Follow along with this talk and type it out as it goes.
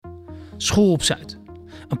School op Zuid.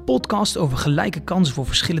 Een podcast over gelijke kansen voor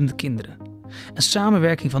verschillende kinderen. Een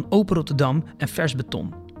samenwerking van Open Rotterdam en Vers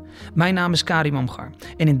Beton. Mijn naam is Karim Amgar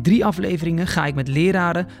en in 3 afleveringen ga ik met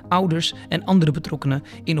leraren, ouders en andere betrokkenen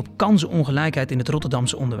in op kansenongelijkheid in het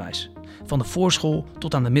Rotterdamse onderwijs. Van de voorschool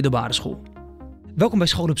tot aan de middelbare school. Welkom bij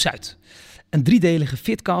School op Zuid. Een 3-delige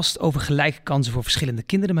fitcast over gelijke kansen voor verschillende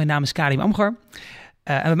kinderen. Mijn naam is Karim Amgar.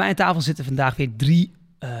 En bij mij aan tafel zitten vandaag weer 3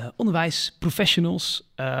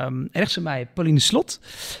 onderwijsprofessionals. Rechts van mij Pauline Slot,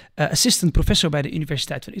 assistant professor bij de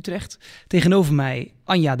Universiteit van Utrecht. Tegenover mij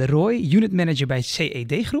Anja de Rooij, unit manager bij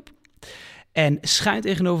CED Groep. En schuin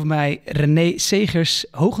tegenover mij René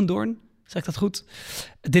Segers-Hogendoorn, zeg ik dat goed?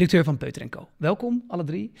 Directeur van Peuter & Co. Welkom, alle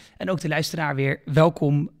 3. En ook de luisteraar weer,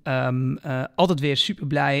 welkom. Altijd weer super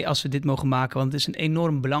blij als we dit mogen maken, want het is een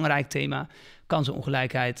enorm belangrijk thema.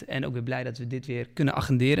 Kansenongelijkheid en ook weer blij dat we dit weer kunnen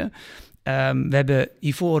agenderen. We hebben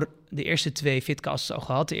hiervoor de eerste 2 fitcasts al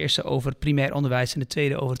gehad. De eerste over het primair onderwijs en de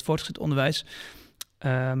tweede over het voortgezet onderwijs.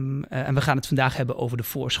 En we gaan het vandaag hebben over de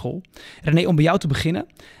voorschool. René, om bij jou te beginnen.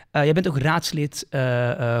 Jij bent ook raadslid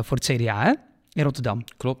voor het CDA, hè? In Rotterdam.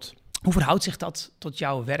 Klopt. Hoe verhoudt zich dat tot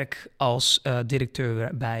jouw werk als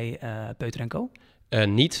directeur bij Peuter & Co?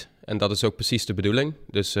 Niet. En dat is ook precies de bedoeling.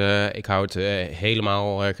 Dus ik hou het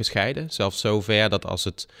helemaal gescheiden. Zelfs zover dat als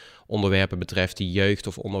het onderwerpen betreft die jeugd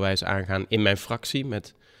of onderwijs aangaan in mijn fractie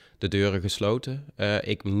met de deuren gesloten,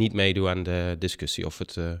 ik niet meedoe aan de discussie of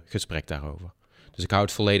het gesprek daarover. Dus ik hou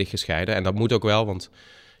het volledig gescheiden. En dat moet ook wel, want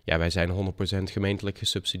ja, wij zijn 100% gemeentelijk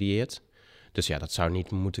gesubsidieerd. Dus ja, dat zou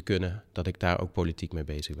niet moeten kunnen dat ik daar ook politiek mee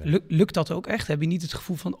bezig ben. Lukt dat ook echt? Heb je niet het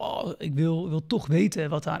gevoel van, ik wil toch weten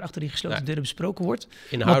wat daar achter die gesloten deuren besproken wordt?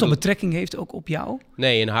 Wat dan betrekking heeft ook op jou?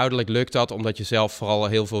 Nee, inhoudelijk lukt dat omdat je zelf vooral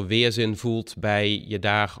heel veel weerzin voelt bij je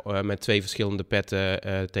daar met 2 verschillende petten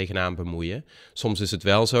tegenaan bemoeien. Soms is het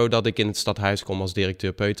wel zo dat ik in het stadhuis kom als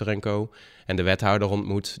directeur Peuter & Co. en de wethouder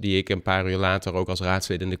ontmoet, die ik een paar uur later ook als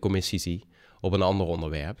raadslid in de commissie zie op een ander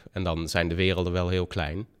onderwerp. En dan zijn de werelden wel heel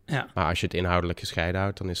klein. Ja. Maar als je het inhoudelijk gescheiden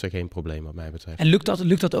houdt, dan is er geen probleem wat mij betreft. En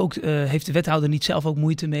lukt dat ook? Heeft de wethouder niet zelf ook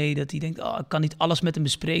moeite mee dat hij denkt, ik kan niet alles met hem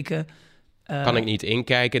bespreken? Kan ik niet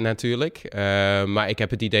inkijken natuurlijk. Maar ik heb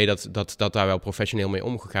het idee dat daar wel professioneel mee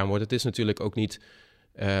omgegaan wordt. Het is natuurlijk ook niet...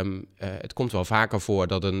 het komt wel vaker voor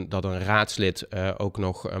dat een raadslid ook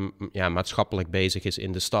nog maatschappelijk bezig is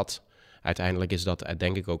in de stad. Uiteindelijk is dat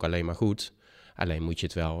denk ik ook alleen maar goed. Alleen moet je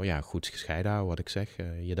het wel goed gescheiden houden, wat ik zeg.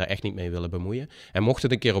 Je daar echt niet mee willen bemoeien. En mocht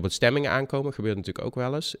het een keer op het stemming aankomen, gebeurt natuurlijk ook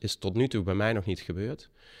wel eens. Is tot nu toe bij mij nog niet gebeurd.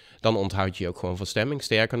 Dan onthoud je ook gewoon van stemming.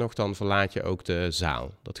 Sterker nog, dan verlaat je ook de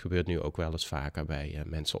zaal. Dat gebeurt nu ook wel eens vaker bij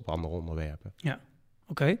mensen op andere onderwerpen. Ja,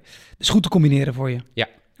 oké. Dus goed te combineren voor je? Ja.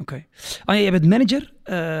 Oké. Anja, jij bent manager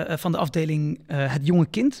van de afdeling Het Jonge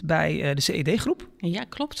Kind bij de CED Groep. Ja,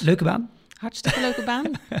 klopt. Leuke baan. Hartstikke leuke baan.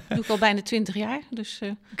 Dat doe ik al bijna 20 jaar. Dus,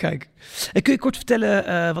 Kijk. En kun je kort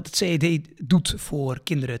vertellen wat het CED doet voor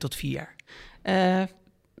kinderen tot 4 jaar?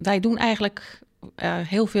 Wij doen eigenlijk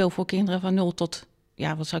heel veel voor kinderen van 0 tot,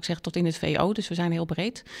 tot in het VO. Dus we zijn heel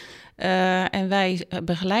breed. En wij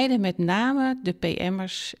begeleiden met name de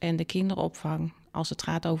PM'ers en de kinderopvang als het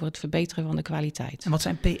gaat over het verbeteren van de kwaliteit. En wat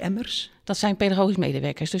zijn PM'ers? Dat zijn pedagogisch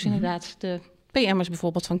medewerkers. Dus inderdaad de PM'ers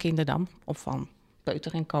bijvoorbeeld van Kinderdam of van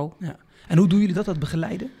Peuter & Co. Ja. En hoe doen jullie dat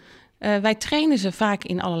begeleiden? Wij trainen ze vaak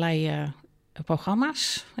in allerlei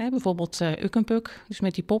programma's. Bijvoorbeeld Ukkenpuk, dus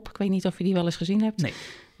met die pop. Ik weet niet of je die wel eens gezien hebt. Nee.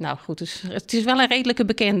 Nou goed, dus het is wel een redelijke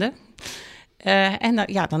bekende.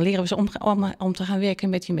 Dan leren we ze om te gaan werken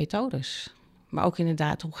met die methodes. Maar ook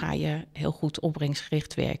inderdaad, hoe ga je heel goed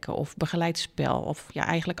opbrengstgericht werken? Of begeleidspel, of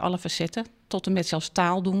eigenlijk alle facetten. Tot en met zelfs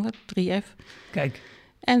taal doen we, 3F. Kijk.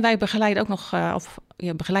 En wij begeleiden ook nog,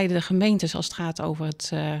 begeleiden de gemeentes als het gaat over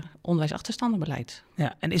het onderwijsachterstandenbeleid.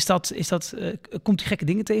 Ja, en komt u gekke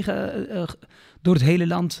dingen tegen door het hele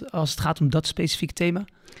land als het gaat om dat specifieke thema?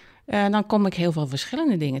 Dan kom ik heel veel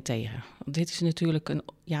verschillende dingen tegen. Want dit is natuurlijk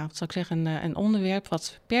een onderwerp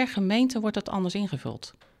wat per gemeente wordt dat anders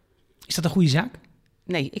ingevuld. Is dat een goede zaak?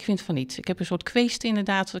 Nee, ik vind van niet. Ik heb een soort kweest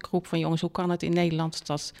inderdaad, de groep van jongens, hoe kan het in Nederland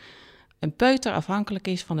dat een peuter afhankelijk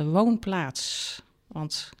is van de woonplaats?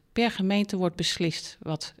 Want per gemeente wordt beslist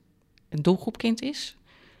wat een doelgroepkind is,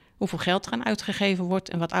 hoeveel geld er aan uitgegeven wordt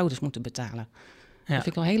en wat ouders moeten betalen. Ja. Dat vind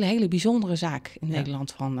ik wel een hele bijzondere zaak in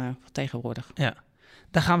Nederland van tegenwoordig. Ja,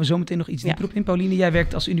 daar gaan we zo meteen nog iets dieper op in. Pauline, jij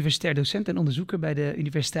werkt als universitair docent en onderzoeker bij de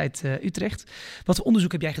Universiteit Utrecht. Wat voor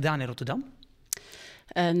onderzoek heb jij gedaan in Rotterdam?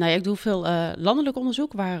 Ik doe veel landelijk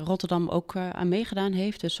onderzoek, waar Rotterdam ook aan meegedaan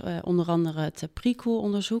heeft. Dus onder andere het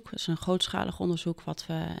Precool-onderzoek. Dat is een grootschalig onderzoek wat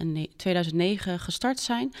we in 2009 gestart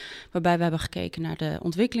zijn. Waarbij we hebben gekeken naar de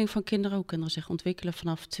ontwikkeling van kinderen. Hoe kinderen zich ontwikkelen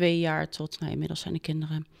vanaf 2 jaar tot, inmiddels zijn de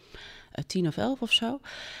kinderen 10 of 11 of zo.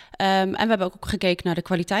 En we hebben ook gekeken naar de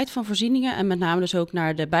kwaliteit van voorzieningen en met name dus ook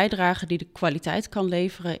naar de bijdrage die de kwaliteit kan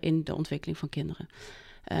leveren in de ontwikkeling van kinderen.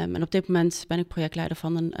 En op dit moment ben ik projectleider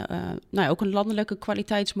van ook een landelijke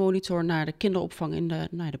kwaliteitsmonitor naar de kinderopvang in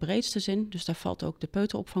de breedste zin. Dus daar valt ook de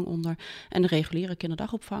peuteropvang onder en de reguliere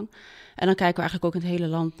kinderdagopvang. En dan kijken we eigenlijk ook in het hele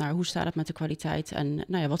land naar hoe staat het met de kwaliteit en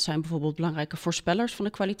wat zijn bijvoorbeeld belangrijke voorspellers van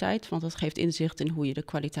de kwaliteit. Want dat geeft inzicht in hoe je de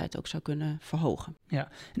kwaliteit ook zou kunnen verhogen. Ja,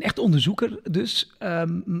 een echt onderzoeker dus.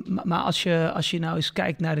 Maar als je nou eens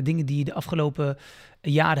kijkt naar de dingen die je de afgelopen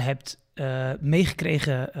jaren hebt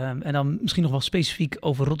meegekregen en dan misschien nog wel specifiek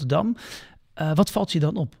over Rotterdam. Wat valt je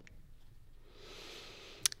dan op?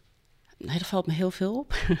 Nee, er valt me heel veel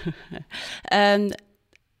op.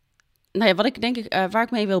 Wat ik denk waar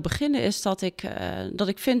ik mee wil beginnen is dat ik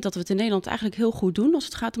vind dat we het in Nederland eigenlijk heel goed doen als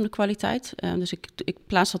het gaat om de kwaliteit. Dus ik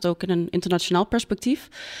plaats dat ook in een internationaal perspectief.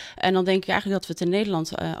 En dan denk ik eigenlijk dat we het in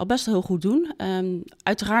Nederland al best heel goed doen.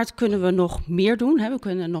 Uiteraard kunnen we nog meer doen. Hè. We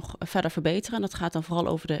kunnen nog verder verbeteren. En dat gaat dan vooral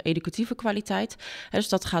over de educatieve kwaliteit. Dus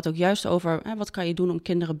dat gaat ook juist over wat kan je doen om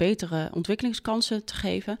kinderen betere ontwikkelingskansen te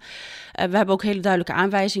geven. We hebben ook hele duidelijke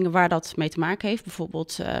aanwijzingen waar dat mee te maken heeft.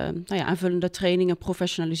 Bijvoorbeeld aanvullende trainingen,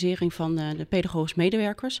 professionalisering van de pedagogisch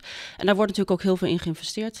medewerkers. En daar wordt natuurlijk ook heel veel in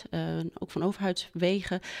geïnvesteerd. Ook van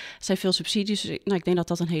overheidswegen. Er zijn veel subsidies. Dus ik denk dat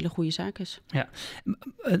dat een hele goede zaak is. Ja,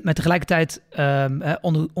 met tegelijkertijd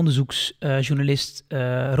onderzoeksjournalist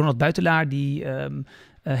Ronald Buitelaar, die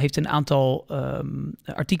heeft een aantal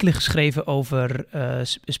artikelen geschreven over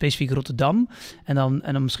specifiek Rotterdam. En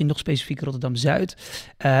dan misschien nog specifiek Rotterdam-Zuid.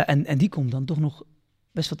 En die komt dan toch nog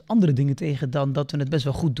best wat andere dingen tegen dan dat we het best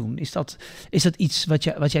wel goed doen. Is dat iets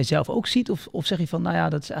wat jij zelf ook ziet? Of zeg je van, dat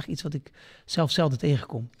is eigenlijk iets wat ik zelf zelden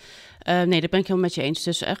tegenkom? Nee, dat ben ik helemaal met je eens.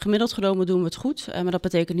 Dus gemiddeld genomen doen we het goed. Maar dat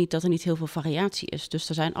betekent niet dat er niet heel veel variatie is. Dus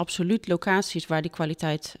er zijn absoluut locaties waar die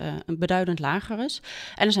kwaliteit beduidend lager is.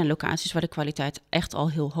 En er zijn locaties waar de kwaliteit echt al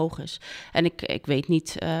heel hoog is. En ik weet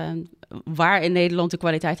niet waar in Nederland de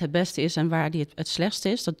kwaliteit het beste is en waar die het slechtste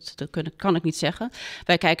is. Dat kan ik niet zeggen.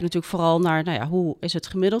 Wij kijken natuurlijk vooral naar hoe is het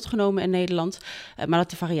gemiddeld genomen in Nederland. Maar dat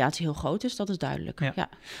de variatie heel groot is, dat is duidelijk. Ja.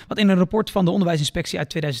 Want in een rapport van de onderwijsinspectie uit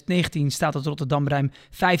 2019 staat dat Rotterdam ruim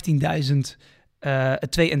 15.000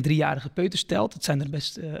 2- en 3-jarige peuters telt. Dat zijn er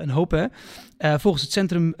best een hoop, hè? Volgens het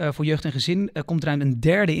Centrum voor Jeugd en Gezin komt ruim een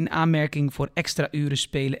derde in aanmerking voor extra uren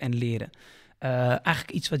spelen en leren.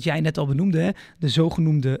 Eigenlijk iets wat jij net al benoemde, hè? De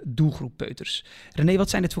zogenoemde doelgroep peuters. René, wat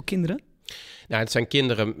zijn dit voor kinderen? Nou, het zijn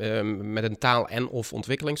kinderen met een taal- en of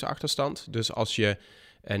ontwikkelingsachterstand. Dus als je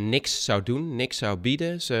niks zou doen, niks zou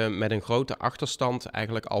bieden, ze met een grote achterstand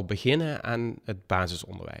eigenlijk al beginnen aan het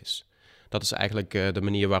basisonderwijs. Dat is eigenlijk de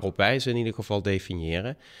manier waarop wij ze in ieder geval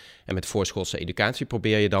definiëren. En met voorschoolse educatie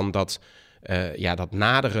probeer je dan dat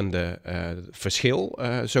naderende verschil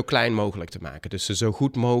zo klein mogelijk te maken. Dus ze zo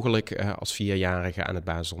goed mogelijk als 4-jarigen aan het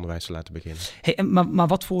basisonderwijs te laten beginnen. Hey, maar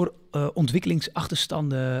wat voor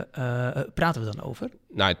ontwikkelingsachterstanden praten we dan over?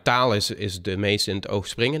 Nou, taal is de meest in het oog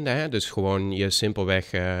springende. Hè? Dus gewoon je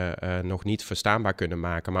simpelweg nog niet verstaanbaar kunnen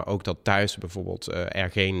maken. Maar ook dat thuis bijvoorbeeld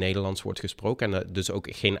er geen Nederlands wordt gesproken. En dus ook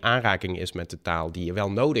geen aanraking is met de taal die je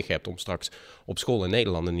wel nodig hebt om straks op school in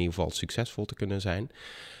Nederland in ieder geval succesvol te kunnen zijn.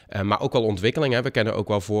 Maar ook wel ontwikkeling. Hè? We kennen ook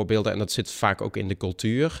wel voorbeelden en dat zit vaak ook in de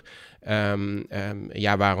cultuur.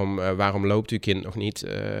 Waarom loopt uw kind nog niet?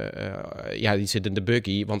 Die zit in de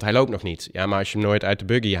buggy, want hij loopt nog niet. Ja, maar als je hem nooit uit de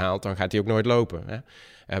buggy haalt, dan gaat hij ook nooit lopen. Hè?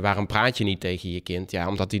 Waarom praat je niet tegen je kind? Ja,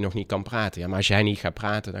 omdat hij nog niet kan praten. Ja, maar als jij niet gaat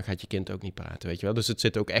praten, dan gaat je kind ook niet praten, weet je wel? Dus het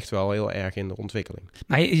zit ook echt wel heel erg in de ontwikkeling.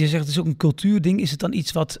 Maar je zegt het is ook een cultuurding. Is het dan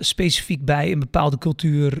iets wat specifiek bij een bepaalde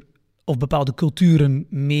cultuur of bepaalde culturen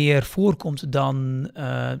meer voorkomt dan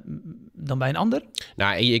bij een ander?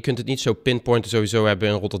 Nou, je kunt het niet zo pinpointen. Sowieso hebben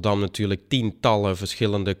we in Rotterdam natuurlijk tientallen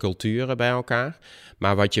verschillende culturen bij elkaar.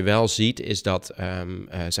 Maar wat je wel ziet is dat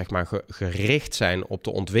gericht zijn op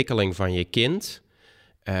de ontwikkeling van je kind.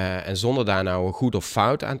 En zonder daar nou een goed of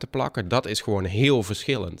fout aan te plakken, dat is gewoon heel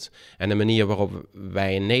verschillend. En de manier waarop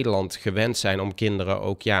wij in Nederland gewend zijn om kinderen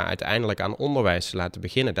ook uiteindelijk aan onderwijs te laten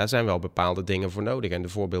beginnen, daar zijn wel bepaalde dingen voor nodig. En de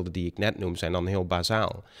voorbeelden die ik net noem zijn dan heel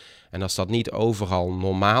bazaal. En als dat niet overal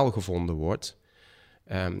normaal gevonden wordt,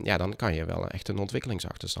 dan kan je wel echt een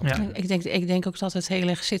ontwikkelingsachterstand hebben. Ik denk ook dat het heel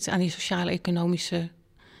erg zit aan die sociale-economische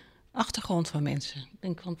achtergrond van mensen.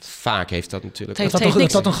 Vaak heeft dat natuurlijk.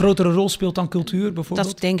 Dat dat een grotere rol speelt dan cultuur bijvoorbeeld?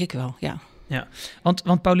 Dat denk ik wel, ja. Ja,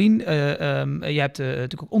 want Paulien, jij hebt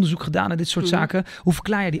natuurlijk ook onderzoek gedaan naar dit soort zaken. Hoe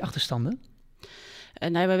verklaar je die achterstanden?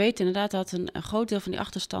 We weten inderdaad dat een groot deel van die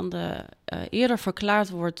achterstanden eerder verklaard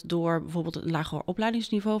wordt door bijvoorbeeld een lager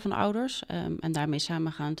opleidingsniveau van ouders. En daarmee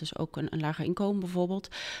samengaand dus ook een lager inkomen bijvoorbeeld.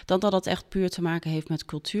 Dan dat het echt puur te maken heeft met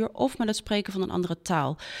cultuur of met het spreken van een andere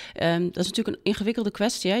taal. Dat is natuurlijk een ingewikkelde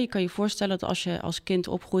kwestie. Hè? Je kan je voorstellen dat als je als kind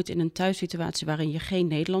opgroeit in een thuissituatie waarin je geen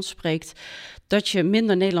Nederlands spreekt, dat je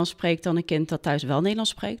minder Nederlands spreekt dan een kind dat thuis wel Nederlands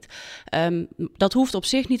spreekt. Dat hoeft op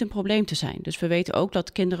zich niet een probleem te zijn. Dus we weten ook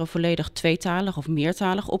dat kinderen volledig tweetalig of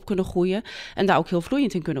meertalig op kunnen groeien en daar ook heel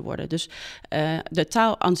vloeiend in kunnen worden. Dus de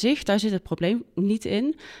taal aan zich, daar zit het probleem niet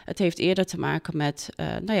in. Het heeft eerder te maken met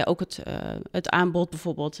ook het aanbod,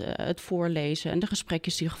 bijvoorbeeld het voorlezen en de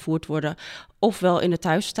gesprekjes die gevoerd worden, ofwel in de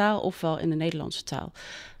thuistaal ofwel in de Nederlandse taal.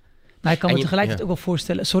 Maar ik kan me tegelijkertijd ook wel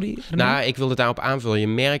voorstellen... Sorry, René? Nou, ik wilde daarop aanvullen. Je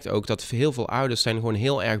merkt ook dat heel veel ouders zijn gewoon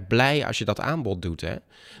heel erg blij als je dat aanbod doet. Hè?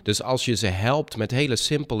 Dus als je ze helpt met hele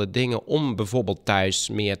simpele dingen om bijvoorbeeld thuis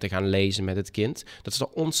meer te gaan lezen met het kind, dat ze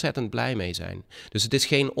er ontzettend blij mee zijn. Dus het is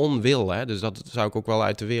geen onwil. Hè? Dus dat zou ik ook wel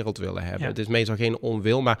uit de wereld willen hebben. Ja. Het is meestal geen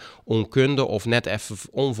onwil, maar onkunde of net even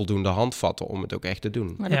onvoldoende handvatten om het ook echt te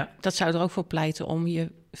doen. Maar dat zou er ook voor pleiten om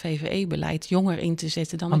je VVE-beleid jonger in te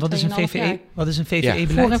zetten dan wat is een VVE? Wat is een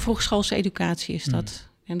VVE-beleid? Voor- en vroegschoolse educatie is dat.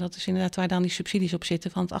 En dat is inderdaad waar dan die subsidies op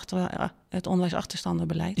zitten van het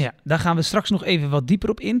onderwijsachterstandenbeleid. Ja, daar gaan we straks nog even wat dieper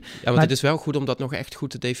op in. Ja, want het is wel goed om dat nog echt goed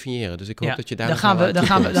te definiëren. Dus ik hoop dat je daar...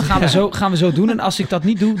 gaan we zo doen. En als ik dat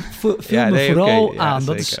niet doe, vul me vooral aan.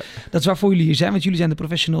 Dat is waarvoor jullie hier zijn, want jullie zijn de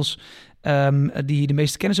professionals die de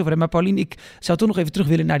meeste kennis over hebben. Maar Paulien, ik zou toch nog even terug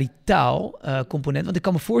willen naar die taalcomponent. Want ik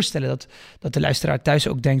kan me voorstellen dat de luisteraar thuis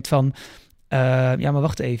ook denkt van... maar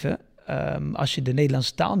wacht even. Als je de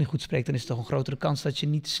Nederlandse taal niet goed spreekt, dan is het toch een grotere kans dat je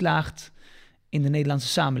niet slaagt in de Nederlandse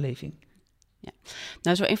samenleving. Ja.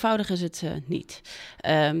 Nou, zo eenvoudig is het niet.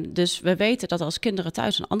 Dus we weten dat als kinderen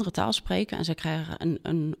thuis een andere taal spreken en ze krijgen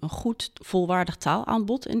een goed, volwaardig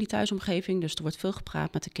taalaanbod in die thuisomgeving, dus er wordt veel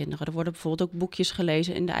gepraat met de kinderen. Er worden bijvoorbeeld ook boekjes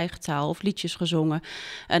gelezen in de eigen taal of liedjes gezongen.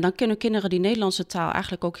 En dan kunnen kinderen die Nederlandse taal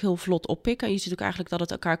eigenlijk ook heel vlot oppikken. En je ziet ook eigenlijk dat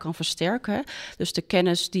het elkaar kan versterken. Dus de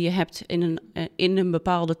kennis die je hebt in een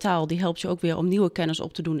bepaalde taal, die helpt je ook weer om nieuwe kennis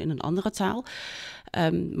op te doen in een andere taal.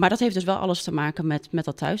 Maar dat heeft dus wel alles te maken met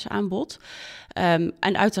dat thuisaanbod.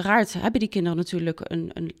 En uiteraard hebben die kinderen natuurlijk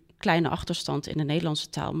een kleine achterstand in de Nederlandse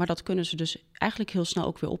taal. Maar dat kunnen ze dus eigenlijk heel snel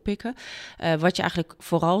ook weer oppikken. Wat je eigenlijk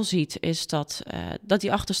vooral ziet is dat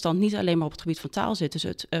die achterstand niet alleen maar op het gebied van taal zit. Dus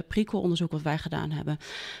het PRICO-onderzoek wat wij gedaan hebben.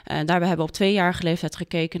 Daarbij hebben we op 2-jarige leeftijd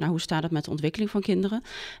gekeken naar hoe staat het met de ontwikkeling van kinderen.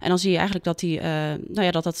 En dan zie je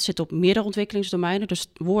eigenlijk dat dat zit op meerdere ontwikkelingsdomeinen. Dus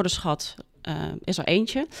woordenschat is er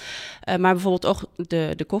eentje. Maar bijvoorbeeld ook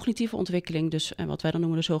de cognitieve ontwikkeling, dus wat wij dan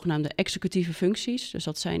noemen de zogenaamde executieve functies. Dus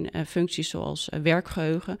dat zijn functies zoals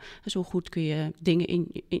werkgeheugen. Dus hoe goed kun je dingen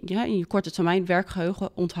in je korte termijn werkgeheugen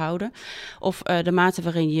onthouden. Of de mate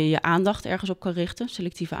waarin je je aandacht ergens op kan richten,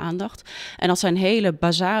 selectieve aandacht. En dat zijn hele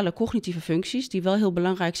basale cognitieve functies die wel heel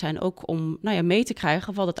belangrijk zijn ook om mee te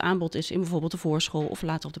krijgen wat het aanbod is in bijvoorbeeld de voorschool of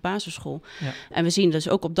later op de basisschool. Ja. En we zien dus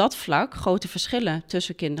ook op dat vlak grote verschillen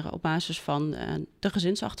tussen kinderen op basis van de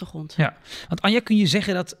gezinsachtergrond. Ja, want Anja, kun je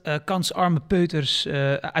zeggen dat kansarme peuters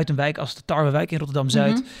uit een wijk als de Tarwewijk in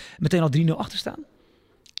Rotterdam-Zuid meteen al 3-0 achter staan?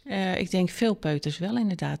 Ik denk veel peuters wel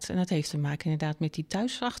inderdaad. En dat heeft te maken inderdaad met die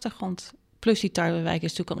thuisachtergrond. Plus die Tarwewijk is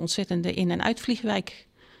natuurlijk een ontzettende in- en uitvliegwijk,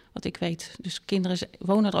 wat ik weet. Dus kinderen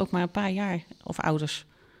wonen er ook maar een paar jaar, of ouders.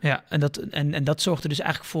 Ja, en dat zorgt er dus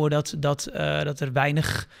eigenlijk voor dat er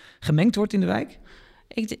weinig gemengd wordt in de wijk?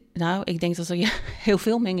 Ik denk dat er heel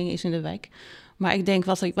veel menging is in de wijk. Maar ik denk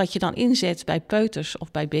wat je dan inzet bij peuters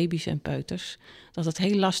of bij baby's en peuters, dat het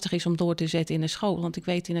heel lastig is om door te zetten in de school. Want ik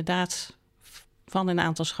weet inderdaad van een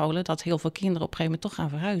aantal scholen dat heel veel kinderen op een gegeven moment toch gaan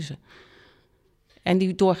verhuizen. En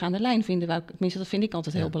die doorgaande lijn vinden we, tenminste dat vind ik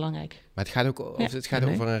altijd heel belangrijk. Maar het gaat ook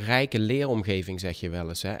over een rijke leeromgeving, zeg je wel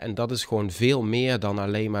eens. Hè? En dat is gewoon veel meer dan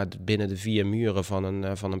alleen maar binnen de 4 muren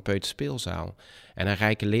van een peuterspeelzaal. En een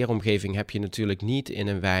rijke leeromgeving heb je natuurlijk niet in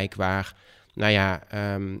een wijk waar...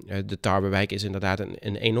 de Tarwewijk is inderdaad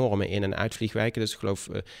een enorme in- en uitvliegwijk. Dus ik geloof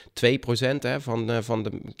 2% van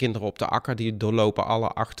de kinderen op de akker, die doorlopen alle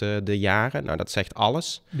 8 de jaren. Nou, dat zegt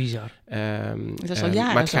alles. Bizar. Dat is al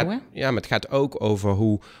jaren zo, hè? Ja, maar het gaat ook over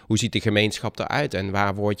hoe ziet de gemeenschap eruit en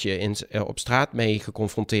waar word je op straat mee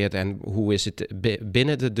geconfronteerd en hoe is het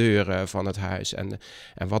binnen de deuren van het huis en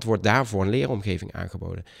wat wordt daar voor een leeromgeving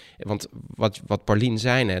aangeboden. Want wat Paulien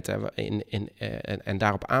zei net, en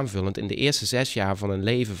daarop aanvullend, in de eerste 6 jaar van een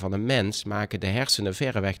leven van een mens maken de hersenen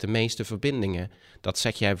verreweg de meeste verbindingen. Dat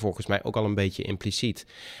zeg jij volgens mij ook al een beetje impliciet.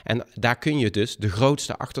 En daar kun je dus de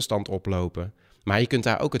grootste achterstand oplopen. Maar je kunt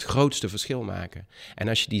daar ook het grootste verschil maken. En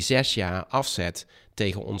als je die 6 jaar afzet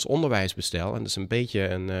tegen ons onderwijsbestel, en dat is een beetje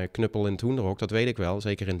een knuppel in het hoenderhok, dat weet ik wel,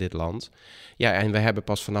 zeker in dit land. Ja, en we hebben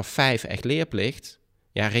pas vanaf 5 echt leerplicht.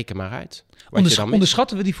 Ja, reken maar uit.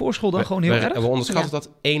 Onderschatten we die voorschool dan gewoon heel erg? We onderschatten dat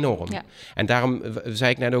enorm. Ja. En daarom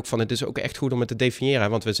zei ik net ook van, het is ook echt goed om het te definiëren.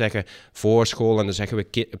 Want we zeggen voorschool en dan zeggen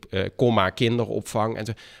we kinderopvang. En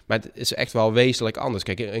zo. Maar het is echt wel wezenlijk anders.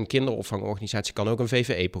 Kijk, een kinderopvangorganisatie kan ook een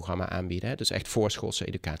VVE-programma aanbieden. Hè? Dus echt voorschoolse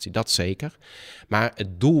educatie, dat zeker. Maar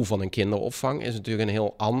het doel van een kinderopvang is natuurlijk een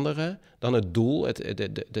heel andere dan het doel,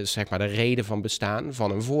 zeg maar de reden van bestaan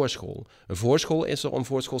van een voorschool. Een voorschool is er om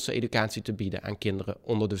voorschoolse educatie te bieden aan kinderen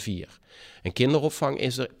onder de 4. Een kinderopvang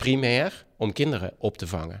is er primair om kinderen op te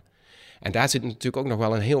vangen. En daar zit natuurlijk ook nog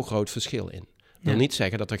wel een heel groot verschil in. Ik wil niet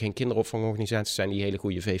zeggen dat er geen kinderopvangorganisaties zijn die hele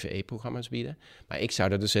goede VVE-programma's bieden. Maar ik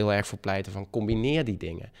zou er dus heel erg voor pleiten van combineer die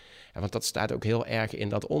dingen. Ja, want dat staat ook heel erg in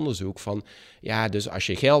dat onderzoek van, ja, dus als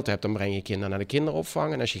je geld hebt, dan breng je kinderen naar de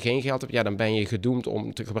kinderopvang. En als je geen geld hebt, ja, dan ben je gedoemd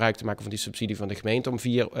om gebruik te maken van die subsidie van de gemeente om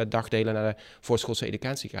 4 dagdelen naar de voorschoolse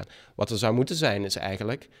educatie te gaan. Wat er zou moeten zijn is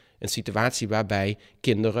eigenlijk een situatie waarbij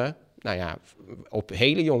kinderen, nou ja, op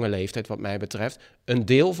hele jonge leeftijd wat mij betreft, een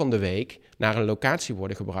deel van de week naar een locatie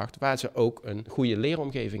worden gebracht waar ze ook een goede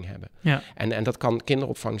leeromgeving hebben. Ja. En dat kan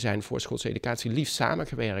kinderopvang zijn, voorschoolse educatie, liefst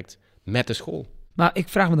samengewerkt met de school. Maar ik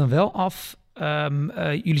vraag me dan wel af,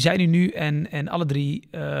 jullie zijn er nu en alle 3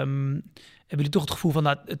 hebben jullie toch het gevoel van,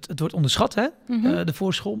 nou, het wordt onderschat, hè? Mm-hmm. De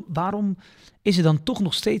voorschool. Waarom is er dan toch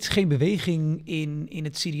nog steeds geen beweging in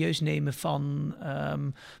het serieus nemen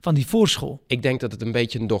van die voorschool? Ik denk dat het een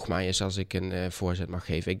beetje een dogma is als ik een voorzet mag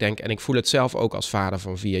geven. Ik denk, en ik voel het zelf ook als vader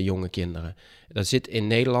van 4 jonge kinderen. Er zit in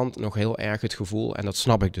Nederland nog heel erg het gevoel, en dat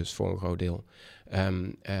snap ik dus voor een groot deel,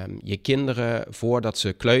 je kinderen voordat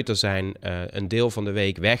ze kleuter zijn een deel van de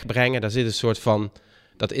week wegbrengen. Daar zit een soort van,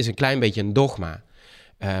 dat is een klein beetje een dogma.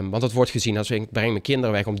 Want dat wordt gezien als ik breng mijn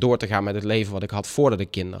kinderen weg om door te gaan met het leven wat ik had voordat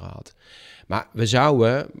ik kinderen had. Maar we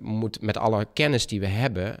zouden, met alle kennis die we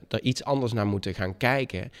hebben, er iets anders naar moeten gaan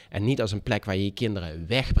kijken. En niet als een plek waar je je kinderen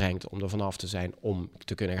wegbrengt om er vanaf te zijn om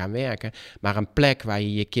te kunnen gaan werken. Maar een plek waar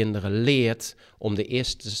je je kinderen leert om de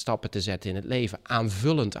eerste stappen te zetten in het leven.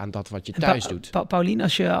 Aanvullend aan dat wat je thuis doet. Paulien,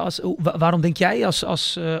 waarom denk jij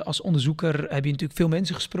als onderzoeker, heb je natuurlijk veel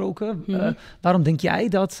mensen gesproken. Waarom denk jij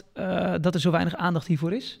dat er zo weinig aandacht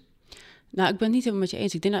hiervoor is? Nou, ik ben het niet helemaal met je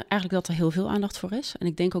eens. Ik denk eigenlijk dat er heel veel aandacht voor is. En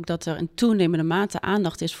ik denk ook dat er in toenemende mate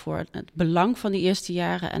aandacht is voor het belang van die eerste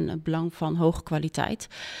jaren en het belang van hoge kwaliteit.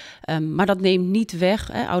 Maar dat neemt niet weg.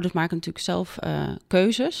 Hè. Ouders maken natuurlijk zelf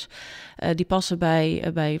keuzes. Die passen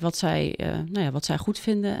bij wat zij goed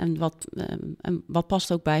vinden en wat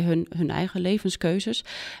past ook bij hun eigen levenskeuzes.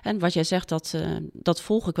 En wat jij zegt, dat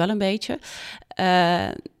volg ik wel een beetje.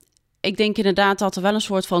 Ik denk inderdaad dat er wel een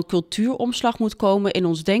soort van cultuuromslag moet komen in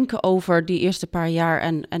ons denken over die eerste paar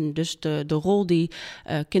jaar en dus de rol die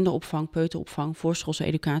kinderopvang, peuteropvang, voorschoolse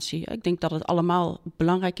educatie. Ik denk dat het allemaal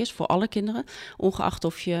belangrijk is voor alle kinderen, ongeacht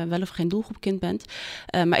of je wel of geen doelgroepkind bent.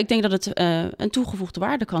 Maar ik denk dat het een toegevoegde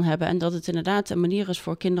waarde kan hebben en dat het inderdaad een manier is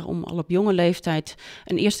voor kinderen om al op jonge leeftijd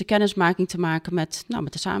een eerste kennismaking te maken met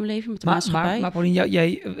de samenleving, met de maatschappij. Maar Paulien,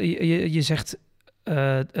 je zegt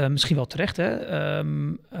misschien wel terecht, hè?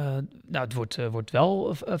 Het wordt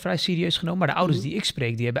wel vrij serieus genomen. Maar de ouders die ik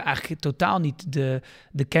spreek, die hebben eigenlijk totaal niet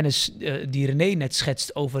de kennis die René net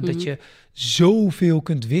schetst over dat je zoveel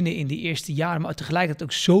kunt winnen in die eerste jaren, maar tegelijkertijd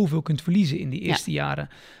ook zoveel kunt verliezen in die eerste jaren.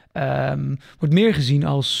 Wordt meer gezien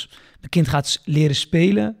als een kind gaat leren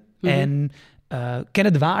spelen en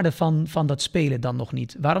kennen de waarde van dat spelen dan nog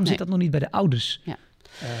niet. Waarom zit dat nog niet bij de ouders? Ja.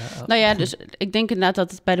 Dus ik denk inderdaad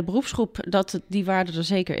dat het bij de beroepsgroep dat die waarde er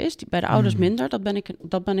zeker is. Bij de ouders minder,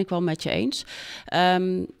 dat ben ik wel met je eens.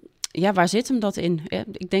 Waar zit hem dat in?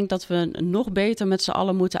 Ik denk dat we nog beter met z'n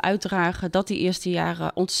allen moeten uitdragen dat die eerste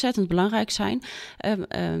jaren ontzettend belangrijk zijn.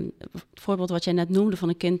 Het voorbeeld wat jij net noemde van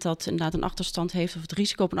een kind dat inderdaad een achterstand heeft of het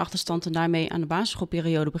risico op een achterstand en daarmee aan de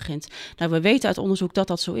basisschoolperiode begint. Nou, we weten uit onderzoek dat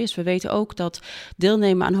dat zo is. We weten ook dat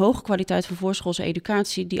deelnemen aan hoge kwaliteit van voorschoolse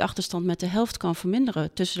educatie die achterstand met de helft kan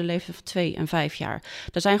verminderen tussen de leeftijd van 2 en 5 jaar.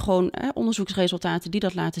 Er zijn gewoon onderzoeksresultaten die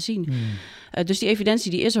dat laten zien. Dus die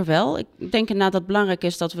evidentie die is er wel. Ik denk inderdaad dat het belangrijk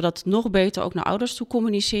is dat we dat nog beter ook naar ouders toe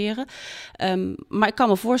communiceren. Maar ik kan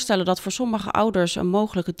me voorstellen dat voor sommige ouders een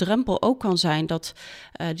mogelijke drempel ook kan zijn dat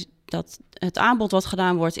dat het aanbod wat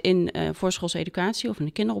gedaan wordt in voorschoolse educatie of in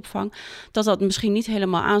de kinderopvang, dat misschien niet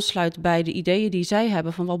helemaal aansluit bij de ideeën die zij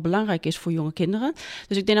hebben van wat belangrijk is voor jonge kinderen.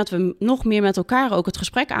 Dus ik denk dat we nog meer met elkaar ook het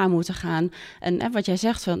gesprek aan moeten gaan. En wat jij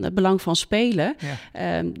zegt van het belang van spelen,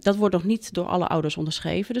 dat wordt nog niet door alle ouders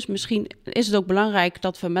onderschreven. Dus misschien is het ook belangrijk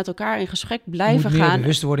dat we met elkaar in gesprek blijven gaan.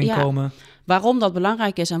 Bewustwording komen. Waarom dat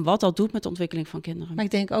belangrijk is en wat dat doet met de ontwikkeling van kinderen. Maar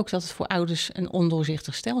ik denk ook dat het voor ouders een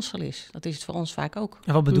ondoorzichtig stelsel is. Dat is het voor ons vaak ook.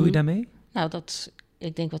 En wat bedoel je daarmee? Nou,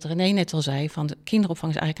 ik denk wat René net al zei, van de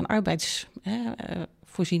kinderopvang is eigenlijk een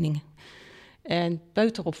arbeidsvoorziening. En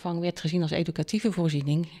peuteropvang werd gezien als educatieve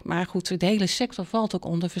voorziening. Maar goed, de hele sector valt ook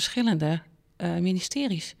onder verschillende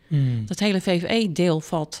ministeries. Dat hele VVE-deel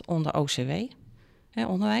valt onder OCW,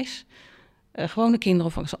 onderwijs. Gewone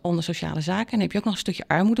kinderopvang onder sociale zaken. En dan heb je ook nog een stukje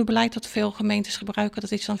armoedebeleid dat veel gemeentes gebruiken.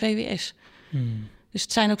 Dat is dan VWS. Dus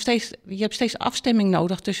het zijn ook je hebt steeds afstemming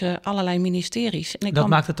nodig tussen allerlei ministeries. En dat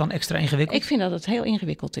maakt het dan extra ingewikkeld? Ik vind dat het heel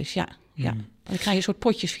ingewikkeld is, ja. Dan krijg je een soort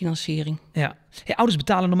potjesfinanciering. Ja. Ouders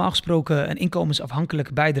betalen normaal gesproken een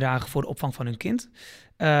inkomensafhankelijke bijdrage voor de opvang van hun kind.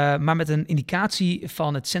 Maar met een indicatie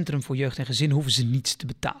van het Centrum voor Jeugd en Gezin hoeven ze niets te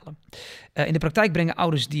betalen. In de praktijk brengen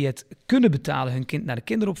ouders die het kunnen betalen hun kind naar de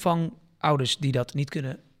kinderopvang. Ouders die dat niet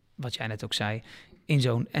kunnen, wat jij net ook zei,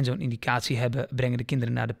 zo'n indicatie hebben, brengen de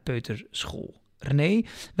kinderen naar de peuterschool. René,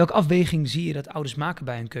 welke afweging zie je dat ouders maken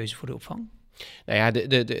bij hun keuze voor de opvang? Nou ja,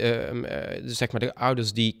 zeg maar de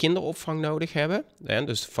ouders die kinderopvang nodig hebben,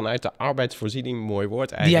 dus vanuit de arbeidsvoorziening, mooi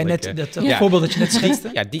woord eigenlijk. Die jij net, dat voorbeeld dat je net schetste.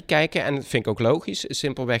 Ja, die kijken, en dat vind ik ook logisch,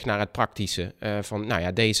 simpelweg naar het praktische. Van, nou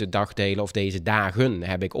ja, deze dagdelen of deze dagen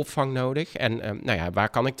heb ik opvang nodig. En nou ja, waar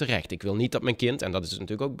kan ik terecht? Ik wil niet dat mijn kind, en dat is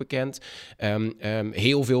natuurlijk ook bekend,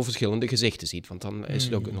 heel veel verschillende gezichten ziet. Want dan is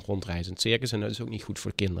het ook een rondreizend circus en dat is ook niet goed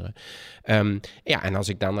voor kinderen. Ja, en als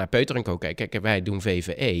ik dan naar Peutering ook kijk, wij doen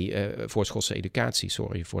VVE, voorschoolse educatie,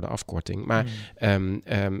 sorry voor de afkorting. Maar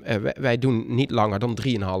wij doen niet langer dan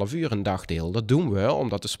 3,5 uur een dagdeel. Dat doen we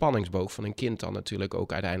omdat de spanningsboog van een kind dan natuurlijk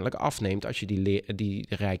ook uiteindelijk afneemt als je die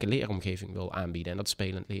rijke leeromgeving wil aanbieden en dat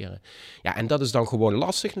spelend leren. Ja, en dat is dan gewoon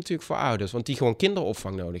lastig natuurlijk voor ouders, want die gewoon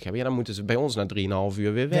kinderopvang nodig hebben. Ja, dan moeten ze bij ons na 3,5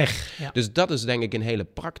 uur weer weg. Ja. Dus dat is denk ik een hele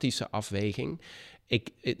praktische afweging.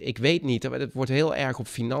 Ik weet niet, het wordt heel erg op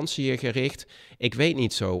financiën gericht. Ik weet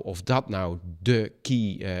niet zo of dat nou de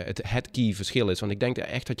key, het key verschil is. Want ik denk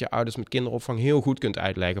echt dat je ouders met kinderopvang heel goed kunt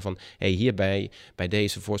uitleggen van, hier bij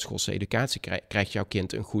deze voorschoolse educatie krijgt jouw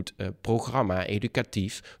kind een goed programma,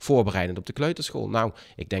 educatief, voorbereidend op de kleuterschool. Nou,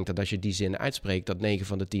 ik denk dat als je die zin uitspreekt, dat 9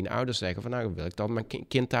 van de 10 ouders zeggen van, nou wil ik dat mijn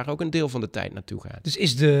kind daar ook een deel van de tijd naartoe gaat. Dus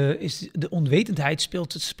is de onwetendheid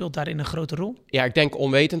speelt daarin een grote rol? Ja, ik denk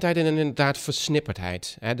onwetendheid en inderdaad versnipperdheid.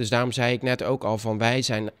 Dus daarom zei ik net ook al van wij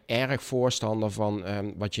zijn erg voorstander van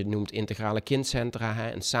wat je noemt integrale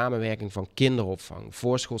kindcentra, een samenwerking van kinderopvang,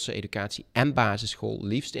 voorschoolse educatie en basisschool,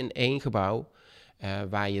 liefst in 1 gebouw,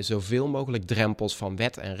 waar je zoveel mogelijk drempels van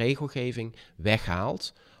wet en regelgeving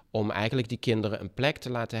weghaalt, om eigenlijk die kinderen een plek te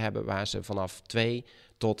laten hebben waar ze vanaf 2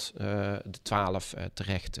 tot de 12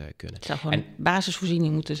 terecht kunnen. Het zou gewoon een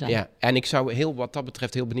basisvoorziening moeten zijn. Ja, en ik zou wat dat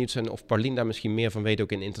betreft heel benieuwd zijn of Paulien daar misschien meer van weet,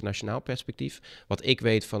 ook in internationaal perspectief. Wat ik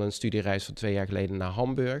weet van een studiereis van 2 jaar geleden naar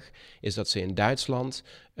Hamburg, is dat ze in Duitsland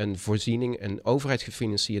een voorziening, een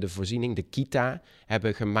overheidsgefinancierde voorziening, de KITA,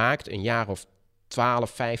 hebben gemaakt een jaar of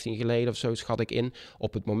 12, 15 geleden of zo, schat ik in,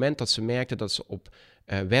 op het moment dat ze merkten dat ze op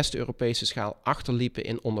West-Europese schaal achterliepen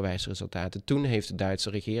in onderwijsresultaten. Toen heeft de Duitse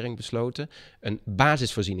regering besloten een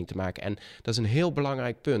basisvoorziening te maken. En dat is een heel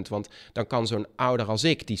belangrijk punt, want dan kan zo'n ouder als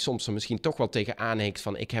ik, die soms er misschien toch wel tegenaan hikt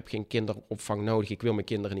van ik heb geen kinderopvang nodig, ik wil mijn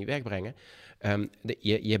kinderen niet wegbrengen.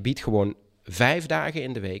 Je biedt gewoon 5 dagen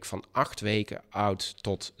in de week, van 8 weken oud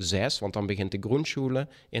tot 6, want dan begint de Grundschule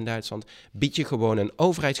in Duitsland, bied je gewoon een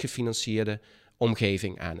overheidsgefinancierde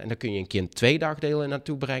omgeving aan. En dan kun je een kind 2 dagdelen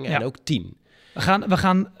naartoe brengen en ook 10. We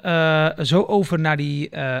gaan zo over naar die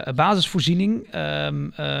basisvoorziening.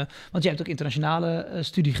 Want jij hebt ook internationale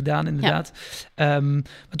studie gedaan, inderdaad. Ja.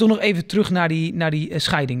 Maar toch nog even terug naar die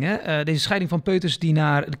scheiding. Hè? Deze scheiding van peuters die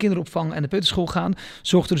naar de kinderopvang en de peuterschool gaan,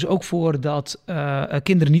 zorgt er dus ook voor dat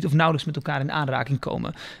kinderen niet of nauwelijks met elkaar in aanraking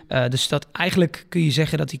komen. Dus dat eigenlijk kun je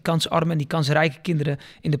zeggen dat die kansarme en die kansrijke kinderen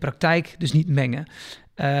in de praktijk dus niet mengen.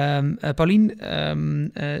 Paulien,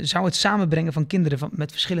 zou het samenbrengen van kinderen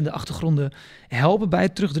met verschillende achtergronden helpen bij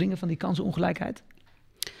het terugdringen van die kansenongelijkheid?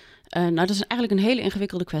 Nou, dat is eigenlijk een hele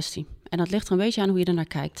ingewikkelde kwestie. En dat ligt er een beetje aan hoe je er naar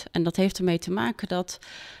kijkt. En dat heeft ermee te maken dat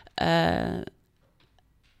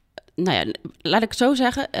Nou ja, laat ik het zo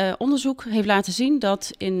zeggen. Onderzoek heeft laten zien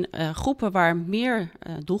dat in groepen waar meer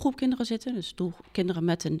doelgroepkinderen zitten, dus kinderen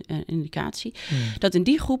met een indicatie, dat in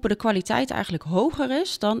die groepen de kwaliteit eigenlijk hoger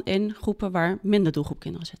is dan in groepen waar minder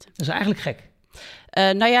doelgroepkinderen zitten. Dat is eigenlijk gek.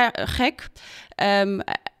 Gek.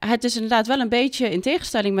 Het is inderdaad wel een beetje in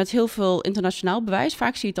tegenstelling met heel veel internationaal bewijs.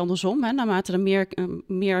 Vaak zie je het andersom. Hè. Naarmate er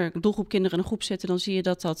meer doelgroepkinderen in een groep zitten, dan zie je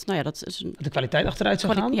dat is de kwaliteit achteruit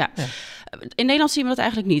zou gaan? Ja. In Nederland zien we dat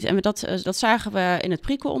eigenlijk niet. En dat zagen we in het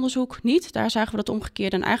PRICO-onderzoek niet. Daar zagen we dat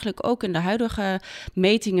omgekeerd. En eigenlijk ook in de huidige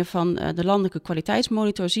metingen van de landelijke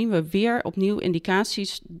kwaliteitsmonitor zien we weer opnieuw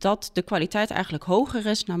indicaties dat de kwaliteit eigenlijk hoger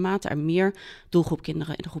is naarmate er meer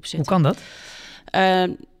doelgroepkinderen in de groep zitten. Hoe kan dat?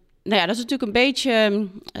 Dat is natuurlijk een beetje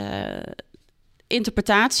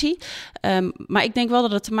interpretatie. Maar ik denk wel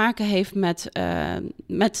dat het te maken heeft met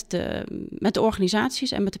de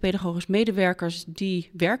organisaties en met de pedagogisch medewerkers die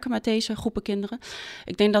werken met deze groepen kinderen.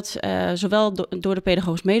 Ik denk dat zowel door de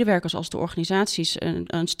pedagogisch medewerkers als de organisaties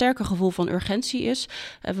een sterker gevoel van urgentie is.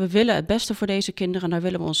 We willen het beste voor deze kinderen en daar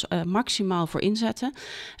willen we ons maximaal voor inzetten.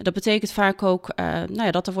 Dat betekent vaak ook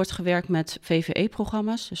dat er wordt gewerkt met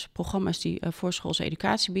VVE-programma's. Dus programma's die voorschoolse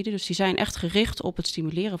educatie bieden. Dus die zijn echt gericht op het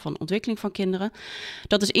stimuleren van ontwikkeling van kinderen.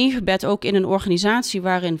 Dat is ingebed ook in een organisatie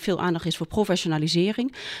waarin veel aandacht is voor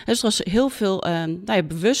professionalisering. Dus er is heel veel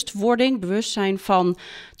bewustzijn van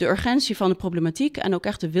de urgentie van de problematiek en ook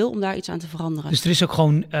echt de wil om daar iets aan te veranderen. Dus er is ook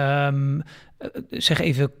gewoon, zeg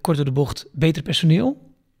even kort door de bocht, beter personeel?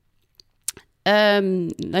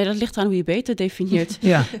 Dat ligt eraan hoe je beter definieert.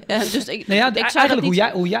 Ja. Dus ik zou eigenlijk niet...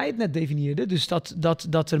 hoe jij het net definieerde. Dus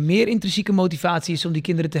dat er meer intrinsieke motivatie is om die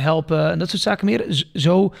kinderen te helpen en dat soort zaken meer.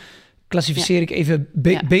 Zo klassificeer ik even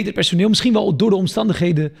beter personeel. Misschien wel door de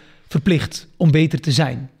omstandigheden verplicht om beter te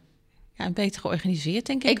zijn. Ja, en beter georganiseerd,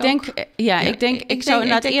 denk ik ook. Ik zou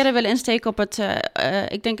inderdaad eerder willen insteken op het...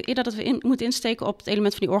 ik denk eerder dat we moeten insteken op het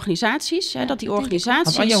element van die organisaties. Dat die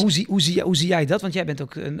organisaties... Anja, hoe zie jij dat? Want jij bent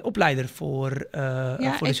ook een opleider voor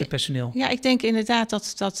dit soort personeel. Ja, ik denk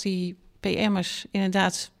inderdaad dat die PM'ers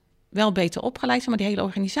inderdaad wel beter opgeleid zijn, maar die hele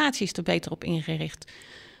organisatie is er beter op ingericht.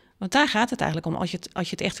 Want daar gaat het eigenlijk om. Als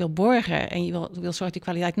je het echt wil borgen en je wil zorgen dat die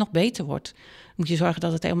kwaliteit nog beter wordt, moet je zorgen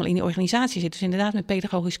dat het helemaal in die organisatie zit. Dus inderdaad met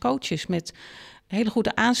pedagogisch coaches, met hele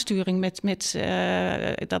goede aansturing,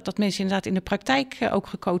 dat mensen inderdaad in de praktijk ook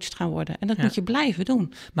gecoacht gaan worden. En dat moet je blijven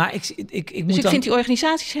doen. Maar ik vind die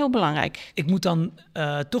organisaties heel belangrijk. Ik moet dan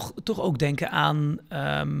toch ook denken aan...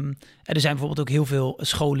 er zijn bijvoorbeeld ook heel veel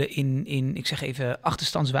scholen in ik zeg even,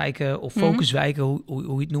 achterstandswijken of focuswijken,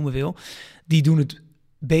 hoe je het noemen wil. Die doen het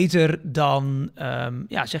beter dan,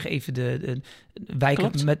 zeg even de wijken.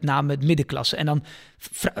 Klopt. Met name het middenklasse. En dan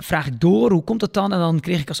vraag ik door, hoe komt dat dan? En dan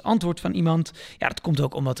kreeg ik als antwoord van iemand, ja, dat komt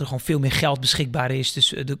ook omdat er gewoon veel meer geld beschikbaar is.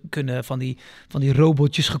 Dus er kunnen van die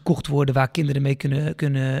robotjes gekocht worden waar kinderen mee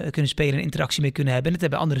kunnen spelen en interactie mee kunnen hebben. En dat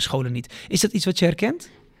hebben andere scholen niet. Is dat iets wat je herkent?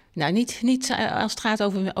 Nou, niet als het gaat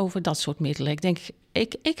over dat soort middelen.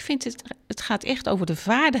 Ik vind het gaat echt over de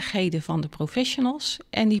vaardigheden van de professionals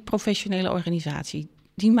en die professionele organisatie.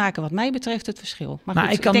 Die maken wat mij betreft het verschil. Maar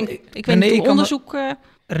goed, ik weet niet hoe onderzoek...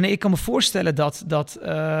 René, ik kan me voorstellen dat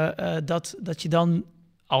je dan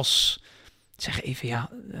als... Zeg even,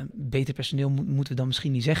 beter personeel moeten we dan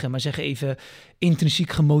misschien niet zeggen, maar zeg even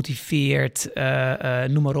intrinsiek gemotiveerd,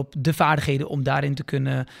 noem maar op, de vaardigheden om daarin te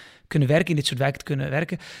kunnen werken, in dit soort wijken te kunnen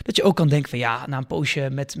werken. Dat je ook kan denken van na een poosje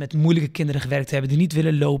met moeilijke kinderen gewerkt hebben, die niet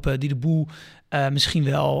willen lopen, die de boel misschien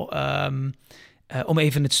wel, om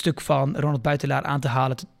even het stuk van Ronald Buitelaar aan te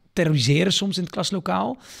halen, te terroriseren soms in het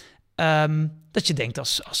klaslokaal. Dat je denkt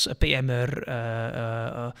als PM'er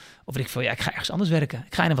of ik ga ergens anders werken.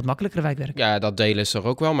 Ik ga in een wat makkelijkere wijk werken. Ja, dat delen is er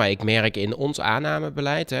ook wel. Maar ik merk in ons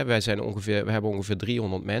aannamebeleid, we hebben ongeveer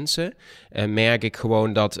 300 mensen. Merk ik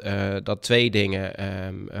gewoon dat twee dingen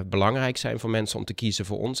belangrijk zijn voor mensen om te kiezen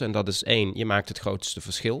voor ons. En dat is 1, je maakt het grootste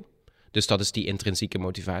verschil. Dus dat is die intrinsieke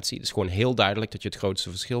motivatie. Het is gewoon heel duidelijk dat je het grootste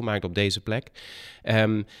verschil maakt op deze plek.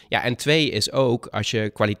 En 2 is ook als je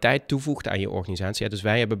kwaliteit toevoegt aan je organisatie. Dus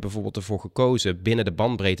wij hebben bijvoorbeeld ervoor gekozen binnen de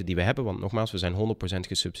bandbreedte die we hebben. Want nogmaals, we zijn 100%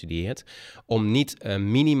 gesubsidieerd. Om niet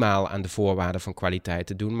minimaal aan de voorwaarden van kwaliteit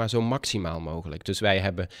te doen, maar zo maximaal mogelijk. Dus wij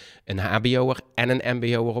hebben een hbo'er en een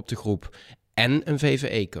mbo'er op de groep. En een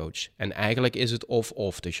VVE-coach. En eigenlijk is het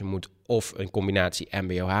of-of. Dus je moet of een combinatie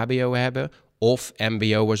mbo-hbo hebben, of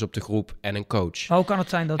mbo'ers op de groep en een coach. Hoe kan het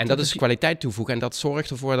zijn dat... En dat is kwaliteit toevoegen. En dat zorgt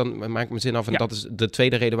ervoor, dan maak ik mijn zin af, en dat is de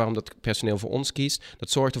tweede reden waarom dat personeel voor ons kiest. Dat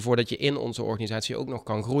zorgt ervoor dat je in onze organisatie ook nog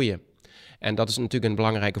kan groeien. En dat is natuurlijk een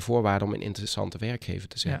belangrijke voorwaarde om een interessante werkgever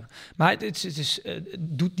te zijn. Ja. Maar het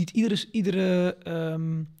doet niet iedere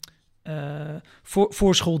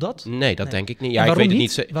voorschool dat? Nee, dat denk ik niet. Ja, En ik weet waarom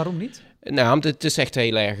het niet. Waarom niet? Nou, het is echt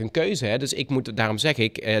heel erg een keuze. Hè? Dus daarom zeg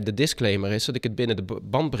ik, de disclaimer is dat ik het binnen de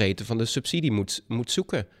bandbreedte van de subsidie moet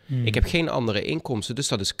zoeken. Ik heb geen andere inkomsten, dus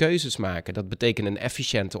dat is keuzes maken. Dat betekent een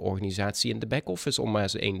efficiënte organisatie in de back-office, om maar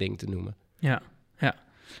eens 1 ding te noemen. Ja.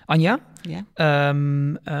 Anja, Ja.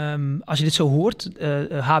 als je dit zo hoort,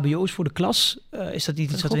 hbo's voor de klas, is dat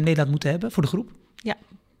niet iets wat we in Nederland moeten hebben voor de groep? Ja,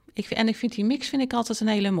 ik vind die mix altijd een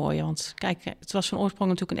hele mooie. Want kijk, het was van oorsprong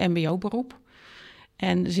natuurlijk een mbo-beroep.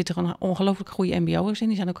 En er zitten gewoon ongelooflijk goede mbo'ers in.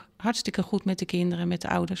 Die zijn ook hartstikke goed met de kinderen, met de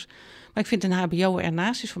ouders. Maar ik vind een hbo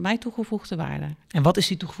ernaast is voor mij toegevoegde waarde. En wat is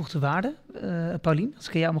die toegevoegde waarde, Paulien, als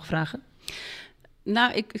ik aan jou mag vragen?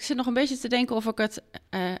 Nou, ik zit nog een beetje te denken of ik het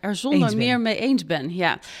er zonder meer mee eens ben.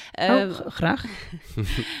 Ja. Graag.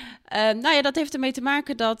 Nou ja, dat heeft ermee te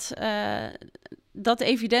maken dat de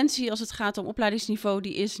evidentie als het gaat om opleidingsniveau,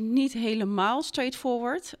 die is niet helemaal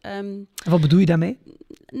straightforward. En wat bedoel je daarmee?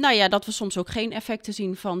 Nou ja, dat we soms ook geen effecten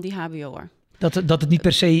zien van die hbo'er. Dat het niet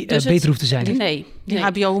per se beter hoeft te zijn? Nee. Die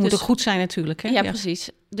hbo moet ook goed zijn natuurlijk. Hè? Ja, precies.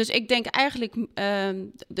 Dus ik denk eigenlijk...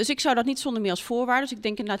 dus ik zou dat niet zonder meer als voorwaarde. Dus ik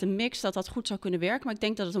denk inderdaad een mix dat goed zou kunnen werken. Maar ik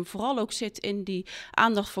denk dat het hem vooral ook zit in die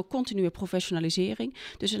aandacht voor continue professionalisering.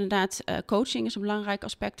 Dus inderdaad, coaching is een belangrijk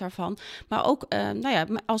aspect daarvan. Maar ook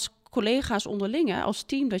als collega's onderling, als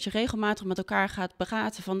team, dat je regelmatig met elkaar gaat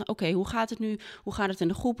praten van oké, hoe gaat het nu? Hoe gaat het in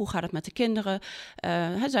de groep? Hoe gaat het met de kinderen?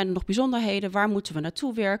 Zijn er nog bijzonderheden? Waar moeten we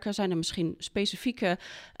naartoe werken? Zijn er misschien specifieke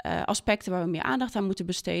aspecten waar we meer aandacht aan moeten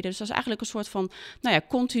besteden? Dus dat is eigenlijk een soort van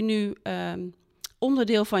continu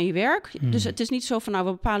onderdeel van je werk. Dus het is niet zo van,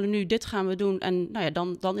 we bepalen nu, dit gaan we doen en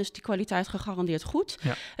dan is die kwaliteit gegarandeerd goed.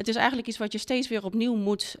 Ja. Het is eigenlijk iets wat je steeds weer opnieuw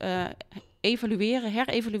moet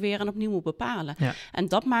herevalueren en opnieuw moet bepalen. Ja. En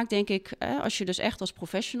dat maakt, denk ik, als je dus echt als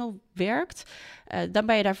professional werkt, dan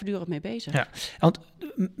ben je daar voortdurend mee bezig. Ja, want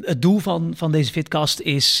het doel van deze Fitcast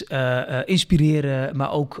is inspireren,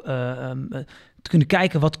 maar ook te kunnen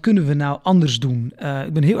kijken, wat kunnen we nou anders doen?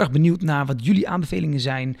 Ik ben heel erg benieuwd naar wat jullie aanbevelingen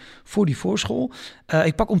zijn voor die voorschool.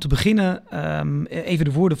 Ik pak om te beginnen even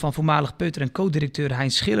de woorden van voormalig Peuter en Co-directeur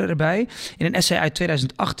Heinz Schiller erbij. In een essay uit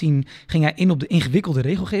 2018 ging hij in op de ingewikkelde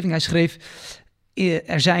regelgeving. Hij schreef: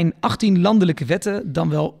 er zijn 18 landelijke wetten, dan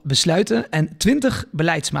wel besluiten, en 20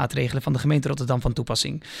 beleidsmaatregelen van de gemeente Rotterdam van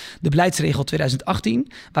toepassing. De beleidsregel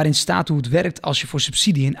 2018, waarin staat hoe het werkt als je voor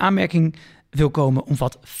subsidie in aanmerking wil komen,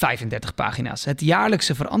 omvat 35 pagina's. Het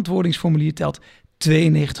jaarlijkse verantwoordingsformulier telt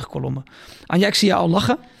 92 kolommen. Anja, ik zie je al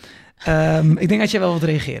lachen. Ik denk dat jij wel wilt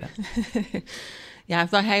reageren. Ja,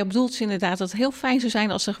 waar hij op bedoelt is inderdaad dat het heel fijn zou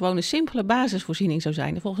zijn als er gewoon een simpele basisvoorziening zou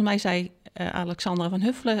zijn. Volgens mij zei Alexandra van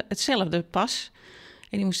Huffelen hetzelfde pas.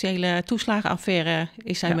 En die moest de hele toeslagenaffaire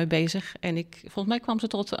is zij mee bezig. En volgens mij kwam ze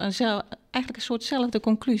tot eigenlijk een soortzelfde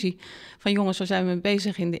conclusie. Van jongens, waar zijn we mee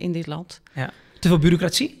bezig in dit land? Ja. Te veel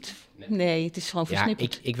bureaucratie? Nee, het is gewoon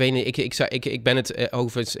versnipperd. Ik weet niet, ik ben het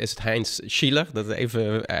overigens is het Heinz Schiller, dat even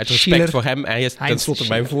uit respect Schiller. Voor hem. Hij is tenslotte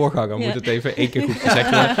mijn voorganger, moet het even 1 keer goed gezegd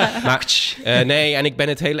worden. Maar nee, en ik ben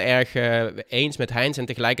het heel erg eens met Heinz en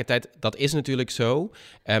tegelijkertijd, dat is natuurlijk zo.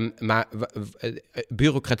 Maar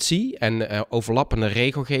bureaucratie en overlappende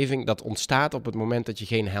regelgeving, dat ontstaat op het moment dat je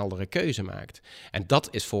geen heldere keuze maakt. En dat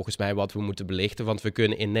is volgens mij wat we moeten belichten, want we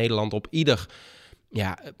kunnen in Nederland op ieder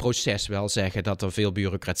proces wel zeggen dat er veel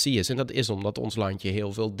bureaucratie is. En dat is omdat ons landje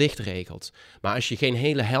heel veel dicht regelt. Maar als je geen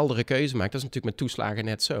hele heldere keuze maakt, dat is natuurlijk met toeslagen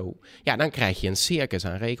net zo. Ja, dan krijg je een circus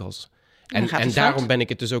aan regels. En daarom ben ik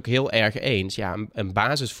het dus ook heel erg eens. Ja, een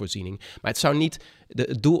basisvoorziening. Maar het zou niet...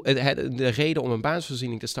 De reden om een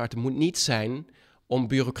basisvoorziening te starten moet niet zijn om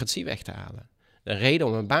bureaucratie weg te halen. De reden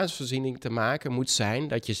om een basisvoorziening te maken moet zijn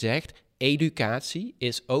dat je zegt: educatie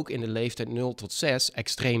is ook in de leeftijd 0 tot 6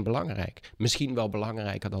 extreem belangrijk. Misschien wel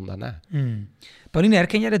belangrijker dan daarna. Pauline,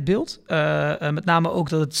 herken jij dit beeld? Met name ook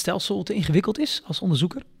dat het stelsel te ingewikkeld is als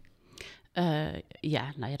onderzoeker?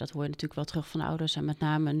 Dat hoor je natuurlijk wel terug van de ouders. En met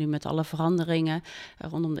name nu met alle veranderingen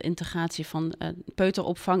rondom de integratie van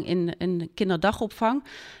peuteropvang in kinderdagopvang.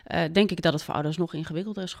 Denk ik dat het voor ouders nog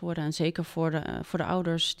ingewikkelder is geworden. En zeker voor de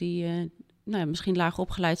ouders die misschien laag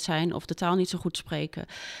opgeleid zijn of de taal niet zo goed spreken,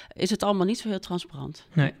 is het allemaal niet zo heel transparant.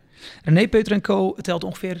 Nee. René, Peuter en Co. telt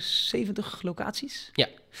ongeveer 70 locaties. Ja.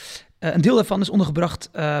 Een deel daarvan is ondergebracht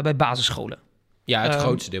bij basisscholen. Ja, het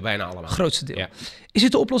grootste deel, bijna allemaal. Grootste deel. Ja. Is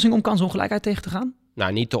het de oplossing om kansongelijkheid tegen te gaan?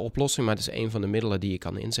 Nou, niet de oplossing, maar het is een van de middelen die je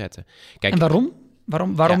kan inzetten. Kijk, en waarom?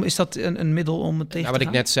 Waarom is dat een middel om het tegen te gaan? Wat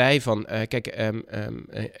ik net zei,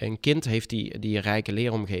 een kind heeft die rijke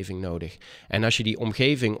leeromgeving nodig. En als je die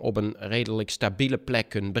omgeving op een redelijk stabiele plek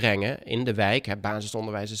kunt brengen in de wijk,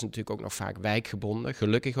 basisonderwijs is natuurlijk ook nog vaak wijkgebonden,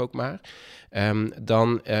 gelukkig ook maar,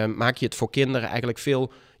 dan maak je het voor kinderen eigenlijk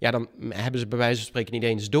veel... Ja, dan hebben ze bij wijze van spreken niet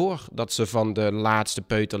eens door dat ze van de laatste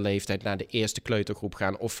peuterleeftijd naar de eerste kleutergroep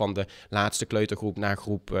gaan of van de laatste kleutergroep naar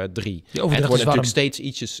groep 3. Het wordt natuurlijk steeds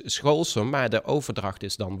ietsjes schoolser, maar de overdracht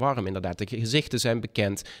is dan warm inderdaad. De gezichten zijn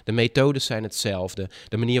bekend, de methodes zijn hetzelfde,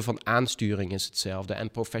 de manier van aansturing is hetzelfde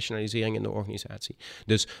en professionalisering in de organisatie.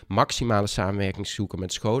 Dus maximale samenwerking zoeken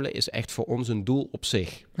met scholen is echt voor ons een doel op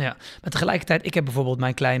zich. Ja, maar tegelijkertijd, ik heb bijvoorbeeld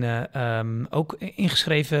mijn kleine ook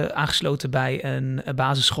ingeschreven, aangesloten bij een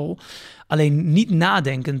basisschool. Alleen niet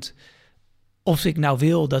nadenkend of ik nou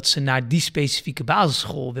wil dat ze naar die specifieke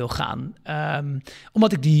basisschool wil gaan.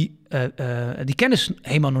 Omdat ik die kennis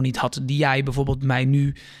helemaal nog niet had die jij bijvoorbeeld mij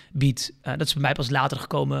nu biedt. Dat is bij mij pas later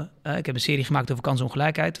gekomen. Ik heb een serie gemaakt over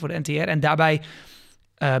kansongelijkheid voor de NTR. En daarbij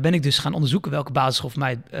ben ik dus gaan onderzoeken welke basisschool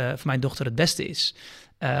voor mijn dochter het beste is.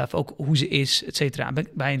 Of ook hoe ze is, et cetera. Ben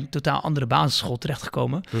ik bij een totaal andere basisschool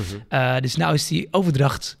terechtgekomen. Mm-hmm. Dus nou is die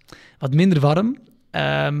overdracht wat minder warm.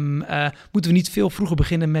 Moeten we niet veel vroeger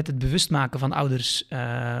beginnen met het bewust maken van ouders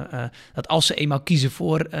dat als ze eenmaal kiezen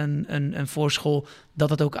voor een voorschool, dat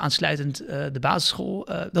het ook aansluitend de basisschool,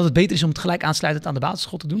 dat het beter is om het gelijk aansluitend aan de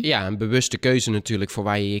basisschool te doen? Ja, een bewuste keuze natuurlijk voor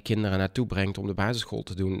waar je je kinderen naartoe brengt om de basisschool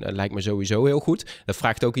te doen, lijkt me sowieso heel goed. Dat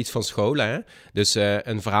vraagt ook iets van scholen, hè? Dus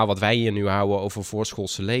een verhaal wat wij hier nu houden over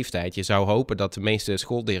voorschoolse leeftijd, je zou hopen dat de meeste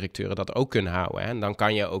schooldirecteuren dat ook kunnen houden. Hè? En dan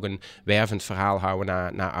kan je ook een wervend verhaal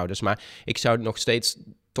houden naar ouders. Maar ik zou nog steeds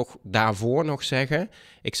toch daarvoor nog zeggen,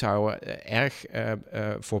 ik zou erg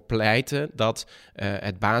voor pleiten dat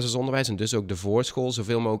het basisonderwijs en dus ook de voorschool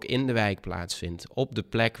zoveel mogelijk in de wijk plaatsvindt. Op de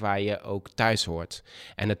plek waar je ook thuis hoort.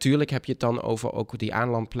 En natuurlijk heb je het dan over ook die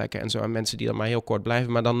aanlandplekken en zo en mensen die dan maar heel kort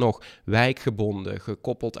blijven, maar dan nog wijkgebonden,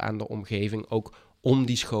 gekoppeld aan de omgeving, ook om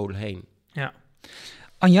die school heen. Ja.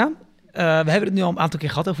 Anja? We hebben het nu al een aantal keer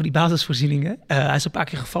gehad over die basisvoorzieningen. Hij is een paar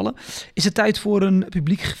keer gevallen. Is het tijd voor een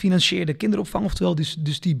publiek gefinancierde kinderopvang? Oftewel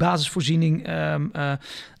dus die basisvoorziening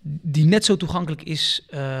die net zo toegankelijk is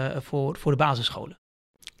voor de basisscholen?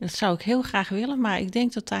 Dat zou ik heel graag willen, maar ik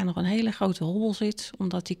denk dat daar nog een hele grote hobbel zit.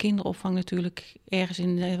 Omdat die kinderopvang natuurlijk ergens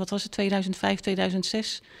in, 2005,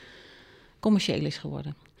 2006 commercieel is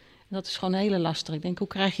geworden. En dat is gewoon een hele lastig. Ik denk, hoe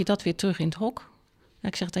krijg je dat weer terug in het hok?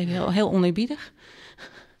 Ik zeg het even heel oneerbiedig.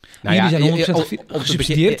 Nou ja, jullie zijn 100%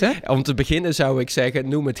 gesubsidieerd, hè? Om te beginnen zou ik zeggen,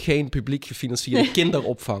 noem het geen publiek gefinancierde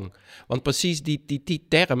kinderopvang. Want precies die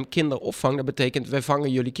term kinderopvang, dat betekent, wij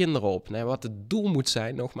vangen jullie kinderen op. Nee, wat het doel moet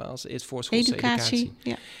zijn, nogmaals, is voorschoolse educatie.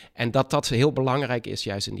 Ja. En dat heel belangrijk is,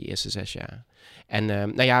 juist in die eerste 6 jaar.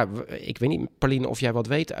 En ik weet niet, Pauline, of jij wat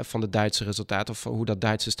weet van de Duitse resultaten of hoe dat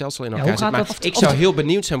Duitse stelsel in elkaar zit. Maar ik zou heel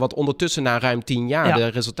benieuwd zijn wat ondertussen na ruim 10 jaar de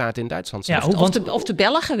resultaten in Duitsland zijn. Ja, of de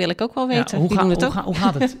Belgen wil ik ook wel weten. Hoe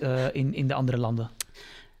gaat het in de andere landen?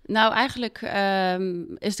 Nou, eigenlijk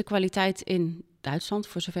is de kwaliteit in Duitsland,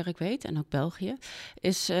 voor zover ik weet, en ook België,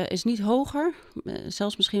 is niet hoger,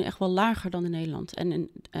 zelfs misschien echt wel lager dan in Nederland. En in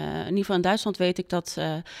ieder geval in Duitsland weet ik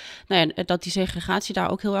dat die segregatie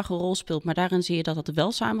daar ook heel erg een rol speelt. Maar daarin zie je dat het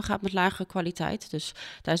wel samengaat met lagere kwaliteit. Dus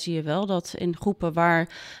daar zie je wel dat in groepen waar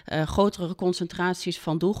grotere concentraties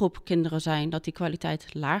van doelgroepkinderen zijn, dat die kwaliteit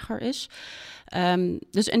lager is.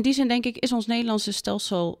 Dus in die zin denk ik, is ons Nederlandse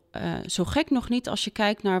stelsel zo gek nog niet als je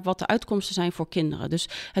kijkt naar wat de uitkomsten zijn voor kinderen. Dus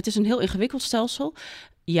het is een heel ingewikkeld stelsel,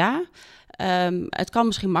 ja. Het kan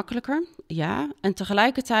misschien makkelijker, ja. En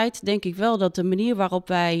tegelijkertijd denk ik wel dat de manier waarop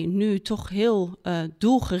wij nu toch heel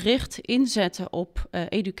doelgericht inzetten op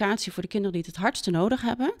educatie voor de kinderen die het hardste nodig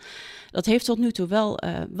hebben, dat heeft tot nu toe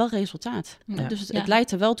wel resultaat. Ja. Dus het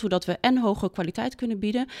leidt er wel toe dat we en hogere kwaliteit kunnen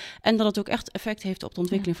bieden en dat het ook echt effect heeft op de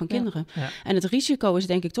ontwikkeling van kinderen. Ja. En het risico is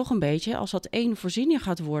denk ik toch een beetje, als dat één voorziening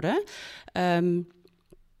gaat worden,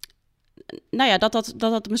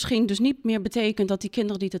 dat misschien dus niet meer betekent dat die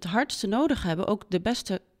kinderen die het hardste nodig hebben ook de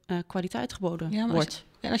beste kwaliteit geboden wordt.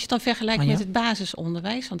 En als je het dan vergelijkt met het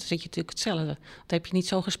basisonderwijs, want dan zit je natuurlijk hetzelfde. Dan heb je niet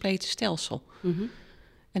zo'n gespleten stelsel. Mm-hmm.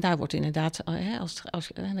 En daar wordt inderdaad,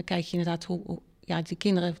 dan kijk je inderdaad hoe die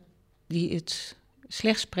kinderen die het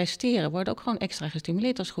slechts presteren, worden ook gewoon extra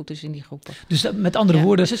gestimuleerd als het goed is in die groepen. Dus met andere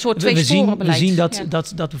woorden, dus we zien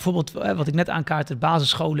dat bijvoorbeeld, wat ik net aankaartte,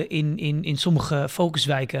 basisscholen in sommige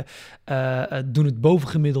focuswijken doen het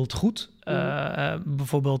bovengemiddeld goed.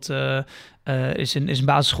 Bijvoorbeeld is een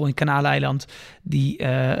basisschool in Kanaaleiland die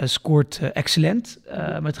scoort excellent.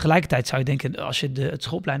 Maar tegelijkertijd zou je denken, als je het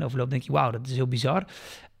schoolplein overloopt, denk je, wauw, dat is heel bizar.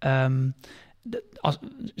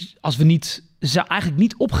 als we eigenlijk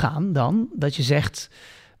niet opgaan dan, dat je zegt,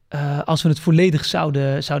 als we het volledig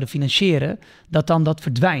zouden financieren, dat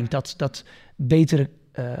verdwijnt, dat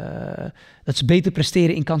ze beter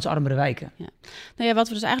presteren in kansarmere wijken. Ja. Nou ja, wat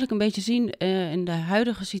we dus eigenlijk een beetje zien in de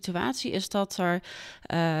huidige situatie is dat er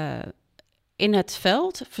in het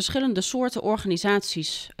veld verschillende soorten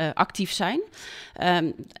organisaties actief zijn.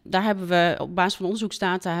 Daar hebben we op basis van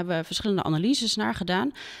onderzoeksdata verschillende analyses naar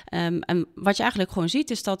gedaan. En wat je eigenlijk gewoon ziet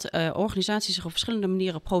is dat organisaties zich op verschillende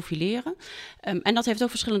manieren profileren. En dat heeft ook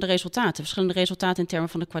verschillende resultaten. Verschillende resultaten in termen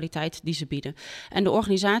van de kwaliteit die ze bieden. En de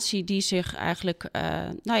organisatie die zich eigenlijk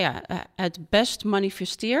het best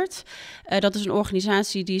manifesteert, dat is een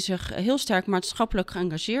organisatie die zich heel sterk maatschappelijk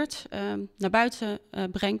geëngageerd naar buiten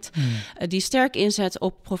brengt. Die sterk inzet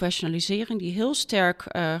op professionalisering, die heel sterk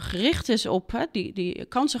gericht is op die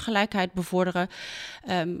kansengelijkheid bevorderen.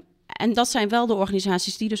 En dat zijn wel de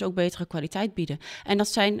organisaties die dus ook betere kwaliteit bieden. En dat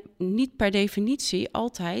zijn niet per definitie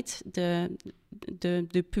altijd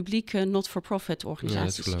de publieke not-for-profit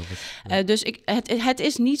organisaties. Ja, dat geloof ik. Ja. Dus het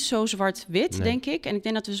is niet zo zwart-wit, denk ik. En ik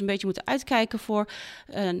denk dat we dus een beetje moeten uitkijken voor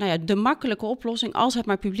de makkelijke oplossing. Als het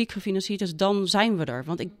maar publiek gefinancierd is, dan zijn we er.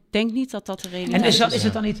 Want ik denk niet dat dat de realiteit is. En is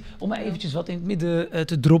het dan niet, om maar eventjes wat in het midden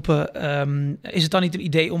te droppen, is het dan niet een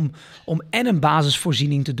idee om en een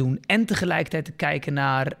basisvoorziening te doen en tegelijkertijd te kijken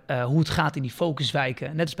naar hoe het gaat in die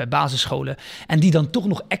focuswijken, net als bij basisscholen, en die dan toch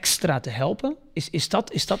nog extra te helpen? Is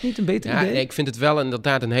dat niet een beter idee? Ja, ik vind het wel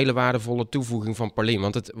inderdaad een hele waardevolle toevoeging van Paulien.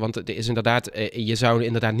 Want het is inderdaad, je zou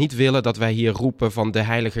inderdaad niet willen dat wij hier roepen van de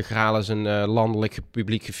heilige graal is een landelijk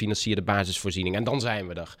publiek gefinancierde basisvoorziening. En dan zijn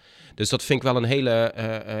we er. Dus dat vind ik wel een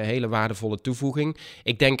hele waardevolle toevoeging.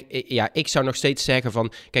 Ik denk, ik zou nog steeds zeggen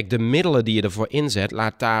van, kijk, de middelen die je ervoor inzet,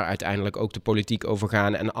 laat daar uiteindelijk ook de politiek over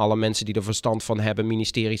gaan en alle mensen die er verstand van hebben,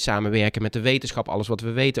 ministeries samenwerken met de wetenschap, alles wat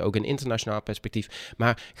we weten, ook in internationaal perspectief.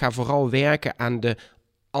 Maar ga vooral werken aan de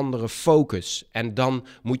andere focus. En dan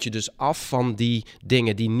moet je dus af van die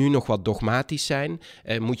dingen die nu nog wat dogmatisch zijn.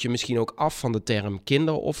 Moet je misschien ook af van de term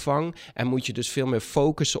kinderopvang. En moet je dus veel meer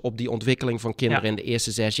focussen op die ontwikkeling van kinderen in de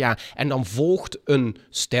eerste 6 jaar. En dan volgt een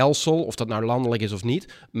stelsel, of dat nou landelijk is of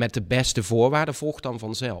niet, met de beste voorwaarden, volgt dan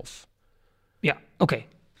vanzelf. Ja, oké.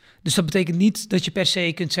 Dus dat betekent niet dat je per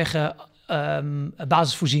se kunt zeggen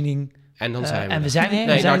basisvoorziening. En dan zijn we. En we zijn.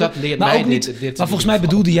 Nee, nou, dat leert mij niet. Maar volgens mij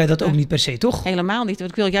bedoelde jij dat ook niet per se, toch? Helemaal niet.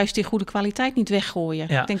 Want ik wil juist die goede kwaliteit niet weggooien.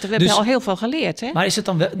 Ja. Ik denk dat we hebben al heel veel geleerd. Hè? Maar is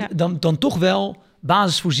het dan toch wel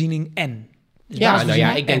basisvoorziening en? Dus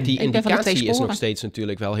ik denk die indicatie is nog steeds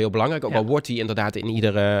natuurlijk wel heel belangrijk. Ook al wordt die inderdaad in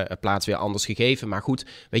iedere plaats weer anders gegeven. Maar goed,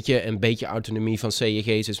 weet je, een beetje autonomie van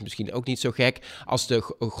CEG's is misschien ook niet zo gek. Als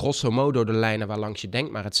de grosso modo de lijnen waarlangs je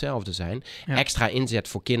denkt maar hetzelfde zijn. Ja. Extra inzet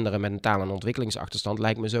voor kinderen met een taal- en ontwikkelingsachterstand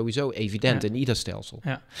lijkt me sowieso evident in ieder stelsel.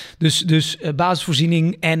 Ja. Dus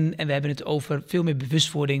basisvoorziening en we hebben het over veel meer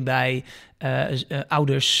bewustwording bij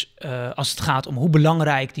ouders als het gaat om hoe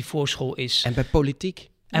belangrijk die voorschool is. En bij politiek.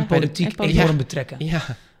 En politiek enorm betrekken. Ja.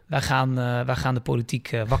 Wij gaan de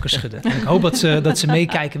politiek wakker schudden. En ik hoop dat ze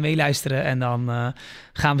meekijken, meeluisteren en dan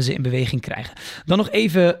gaan we ze in beweging krijgen. Dan nog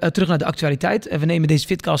even terug naar de actualiteit. We nemen deze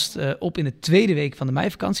Fitcast op in de tweede week van de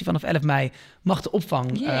meivakantie. Vanaf 11 mei mag de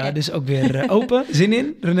opvang dus ook weer open. Zin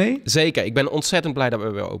in, René? Zeker, ik ben ontzettend blij dat we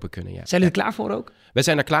weer open kunnen. Ja. Zijn jullie er klaar voor ook? We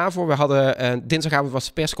zijn er klaar voor. We hadden dinsdagavond was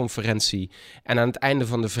de persconferentie. En aan het einde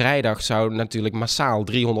van de vrijdag zouden natuurlijk massaal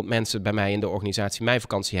 300 mensen bij mij in de organisatie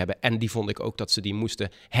meivakantie hebben. En die vond ik ook dat ze die moesten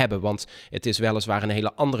hebben. Want het is weliswaar een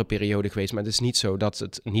hele andere periode geweest. Maar het is niet zo dat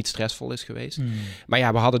het niet stressvol is geweest. Maar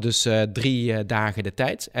ja, we hadden dus 3 dagen de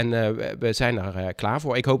tijd. En we zijn er klaar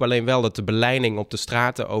voor. Ik hoop alleen wel dat de beleiding op de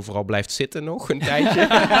straten overal blijft zitten nog een tijdje.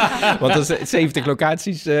 Want er zijn 70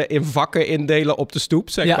 locaties in vakken indelen op de stoep.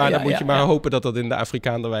 Zeg maar. Dan moet je maar hopen dat dat in de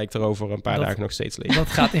Afrikaanderwijk er over een paar dagen nog steeds ligt. Dat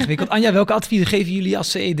gaat ingewikkeld. Anja, welke adviezen geven jullie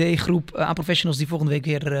als CED-groep aan professionals die volgende week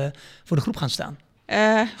weer voor de groep gaan staan?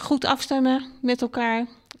 Goed afstemmen met elkaar.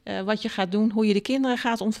 Wat je gaat doen, hoe je de kinderen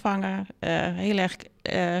gaat ontvangen. Heel erg,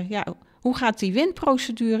 hoe gaat die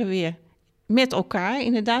winprocedure weer? Met elkaar,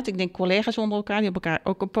 inderdaad. Ik denk collega's onder elkaar, die hebben elkaar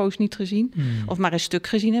ook een poos niet gezien. Of maar een stuk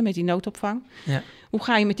gezien hè, met die noodopvang. Ja. Hoe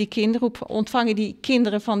ga je met die kinderen? Hoe ontvangen die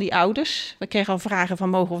kinderen van die ouders? We kregen al vragen van,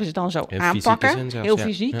 mogen we ze dan zo aanpakken? Heel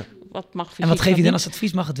fysiek. Ja. Wat mag fysiek? En wat geef je dan als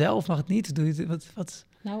advies? Mag het wel of mag het niet? Doe je wat?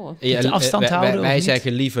 Nou, afstand houden? Wij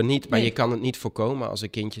zeggen liever niet, maar je kan het niet voorkomen als een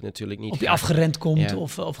kindje natuurlijk niet... Of die afgerend komt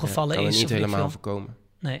of gevallen is. Kan het niet helemaal voorkomen.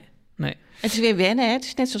 Nee. Het is weer wennen, hè? Het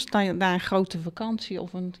is net zoals na een grote vakantie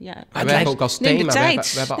of een... Ja, maar we hebben ook als thema,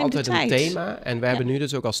 we hebben altijd een thema. En we hebben nu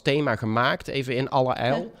dus ook als thema gemaakt, even in alle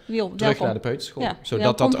ijl, terug naar de peuterschool.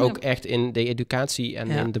 Zodat dat ook echt in de educatie en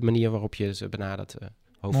in de manier waarop je ze benadert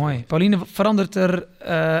Mooi. Pauline, verandert er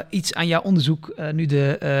iets aan jouw onderzoek nu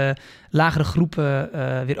de lagere groepen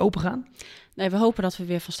weer open gaan? Nee, we hopen dat we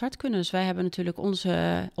weer van start kunnen. Dus wij hebben natuurlijk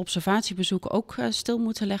onze observatiebezoeken ook stil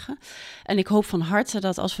moeten leggen. En ik hoop van harte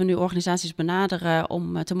dat als we nu organisaties benaderen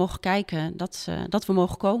om te mogen kijken, dat we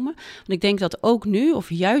mogen komen. Want ik denk dat ook nu, of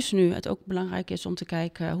juist nu, het ook belangrijk is om te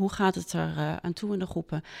kijken hoe gaat het er aan toe in de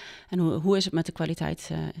groepen. En hoe is het met de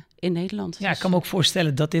kwaliteit in Nederland. Ja, ik kan me ook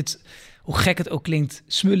voorstellen dat dit, hoe gek het ook klinkt,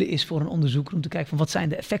 smullen is voor een onderzoeker om te kijken van wat zijn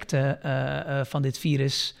de effecten van dit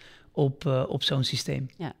virus op zo'n systeem.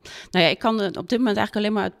 Ja. Nou ja, ik kan op dit moment eigenlijk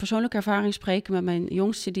alleen maar uit persoonlijke ervaring spreken met mijn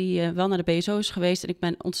jongste die wel naar de BSO is geweest. En ik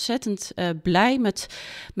ben ontzettend blij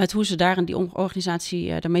met hoe ze daar in die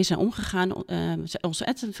organisatie daarmee zijn omgegaan. Ze hebben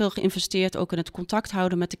ontzettend veel geïnvesteerd, ook in het contact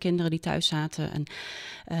houden met de kinderen die thuis zaten. En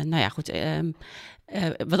nou ja, goed.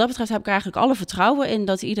 Wat dat betreft heb ik eigenlijk alle vertrouwen in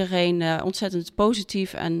dat iedereen ontzettend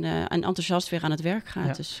positief en enthousiast weer aan het werk gaat.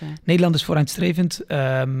 Ja. Dus, Nederland is vooruitstrevend.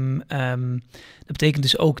 Dat betekent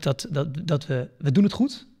dus ook dat we doen het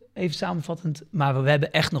goed, even samenvattend. Maar we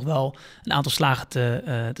hebben echt nog wel een aantal slagen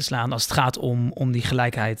te slaan als het gaat om die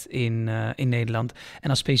gelijkheid in Nederland. En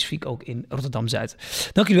dan specifiek ook in Rotterdam-Zuid.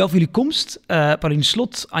 Dank jullie wel voor jullie komst. Pauline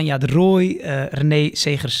Slot, Anja de Rooij, René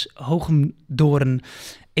Segers-Hogendoorn.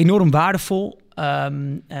 Enorm waardevol.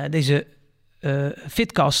 Deze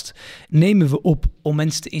Fitcast nemen we op om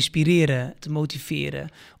mensen te inspireren, te motiveren,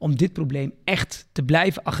 om dit probleem echt te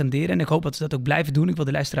blijven agenderen. En ik hoop dat ze dat ook blijven doen. Ik wil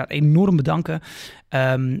de luisteraar enorm bedanken.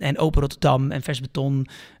 En Open Rotterdam en Vers Beton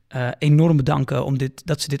enorm bedanken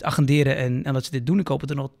dat ze dit agenderen en dat ze dit doen. Ik hoop dat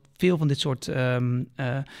er nog veel van dit soort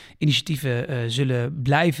initiatieven zullen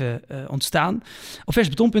blijven ontstaan. Op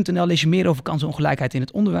versbeton.nl lees je meer over kansenongelijkheid in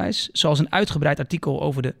het onderwijs. Zoals een uitgebreid artikel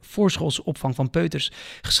over de voorschoolse opvang van peuters,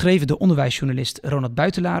 geschreven door onderwijsjournalist Ronald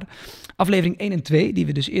Buitelaar. Aflevering 1 en 2, die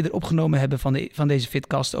we dus eerder opgenomen hebben van deze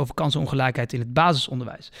Fitcast over kansenongelijkheid in het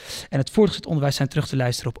basisonderwijs. En het voortgezet onderwijs zijn terug te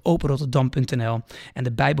luisteren op openrotterdam.nl. En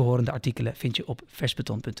de bijbehorende artikelen vind je op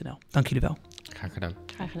versbeton.nl. Dank jullie wel. Graag gedaan.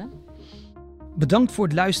 graag gedaan. Bedankt voor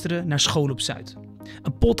het luisteren naar School op Zuid.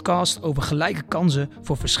 Een podcast over gelijke kansen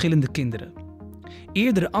voor verschillende kinderen.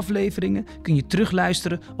 Eerdere afleveringen kun je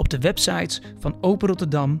terugluisteren op de websites van Open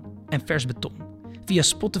Rotterdam en Vers Beton. Via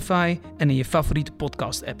Spotify en in je favoriete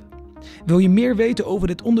podcast-app. Wil je meer weten over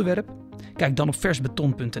dit onderwerp? Kijk dan op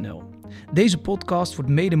versbeton.nl. Deze podcast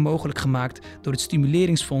wordt mede mogelijk gemaakt door het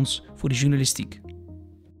Stimuleringsfonds voor de Journalistiek.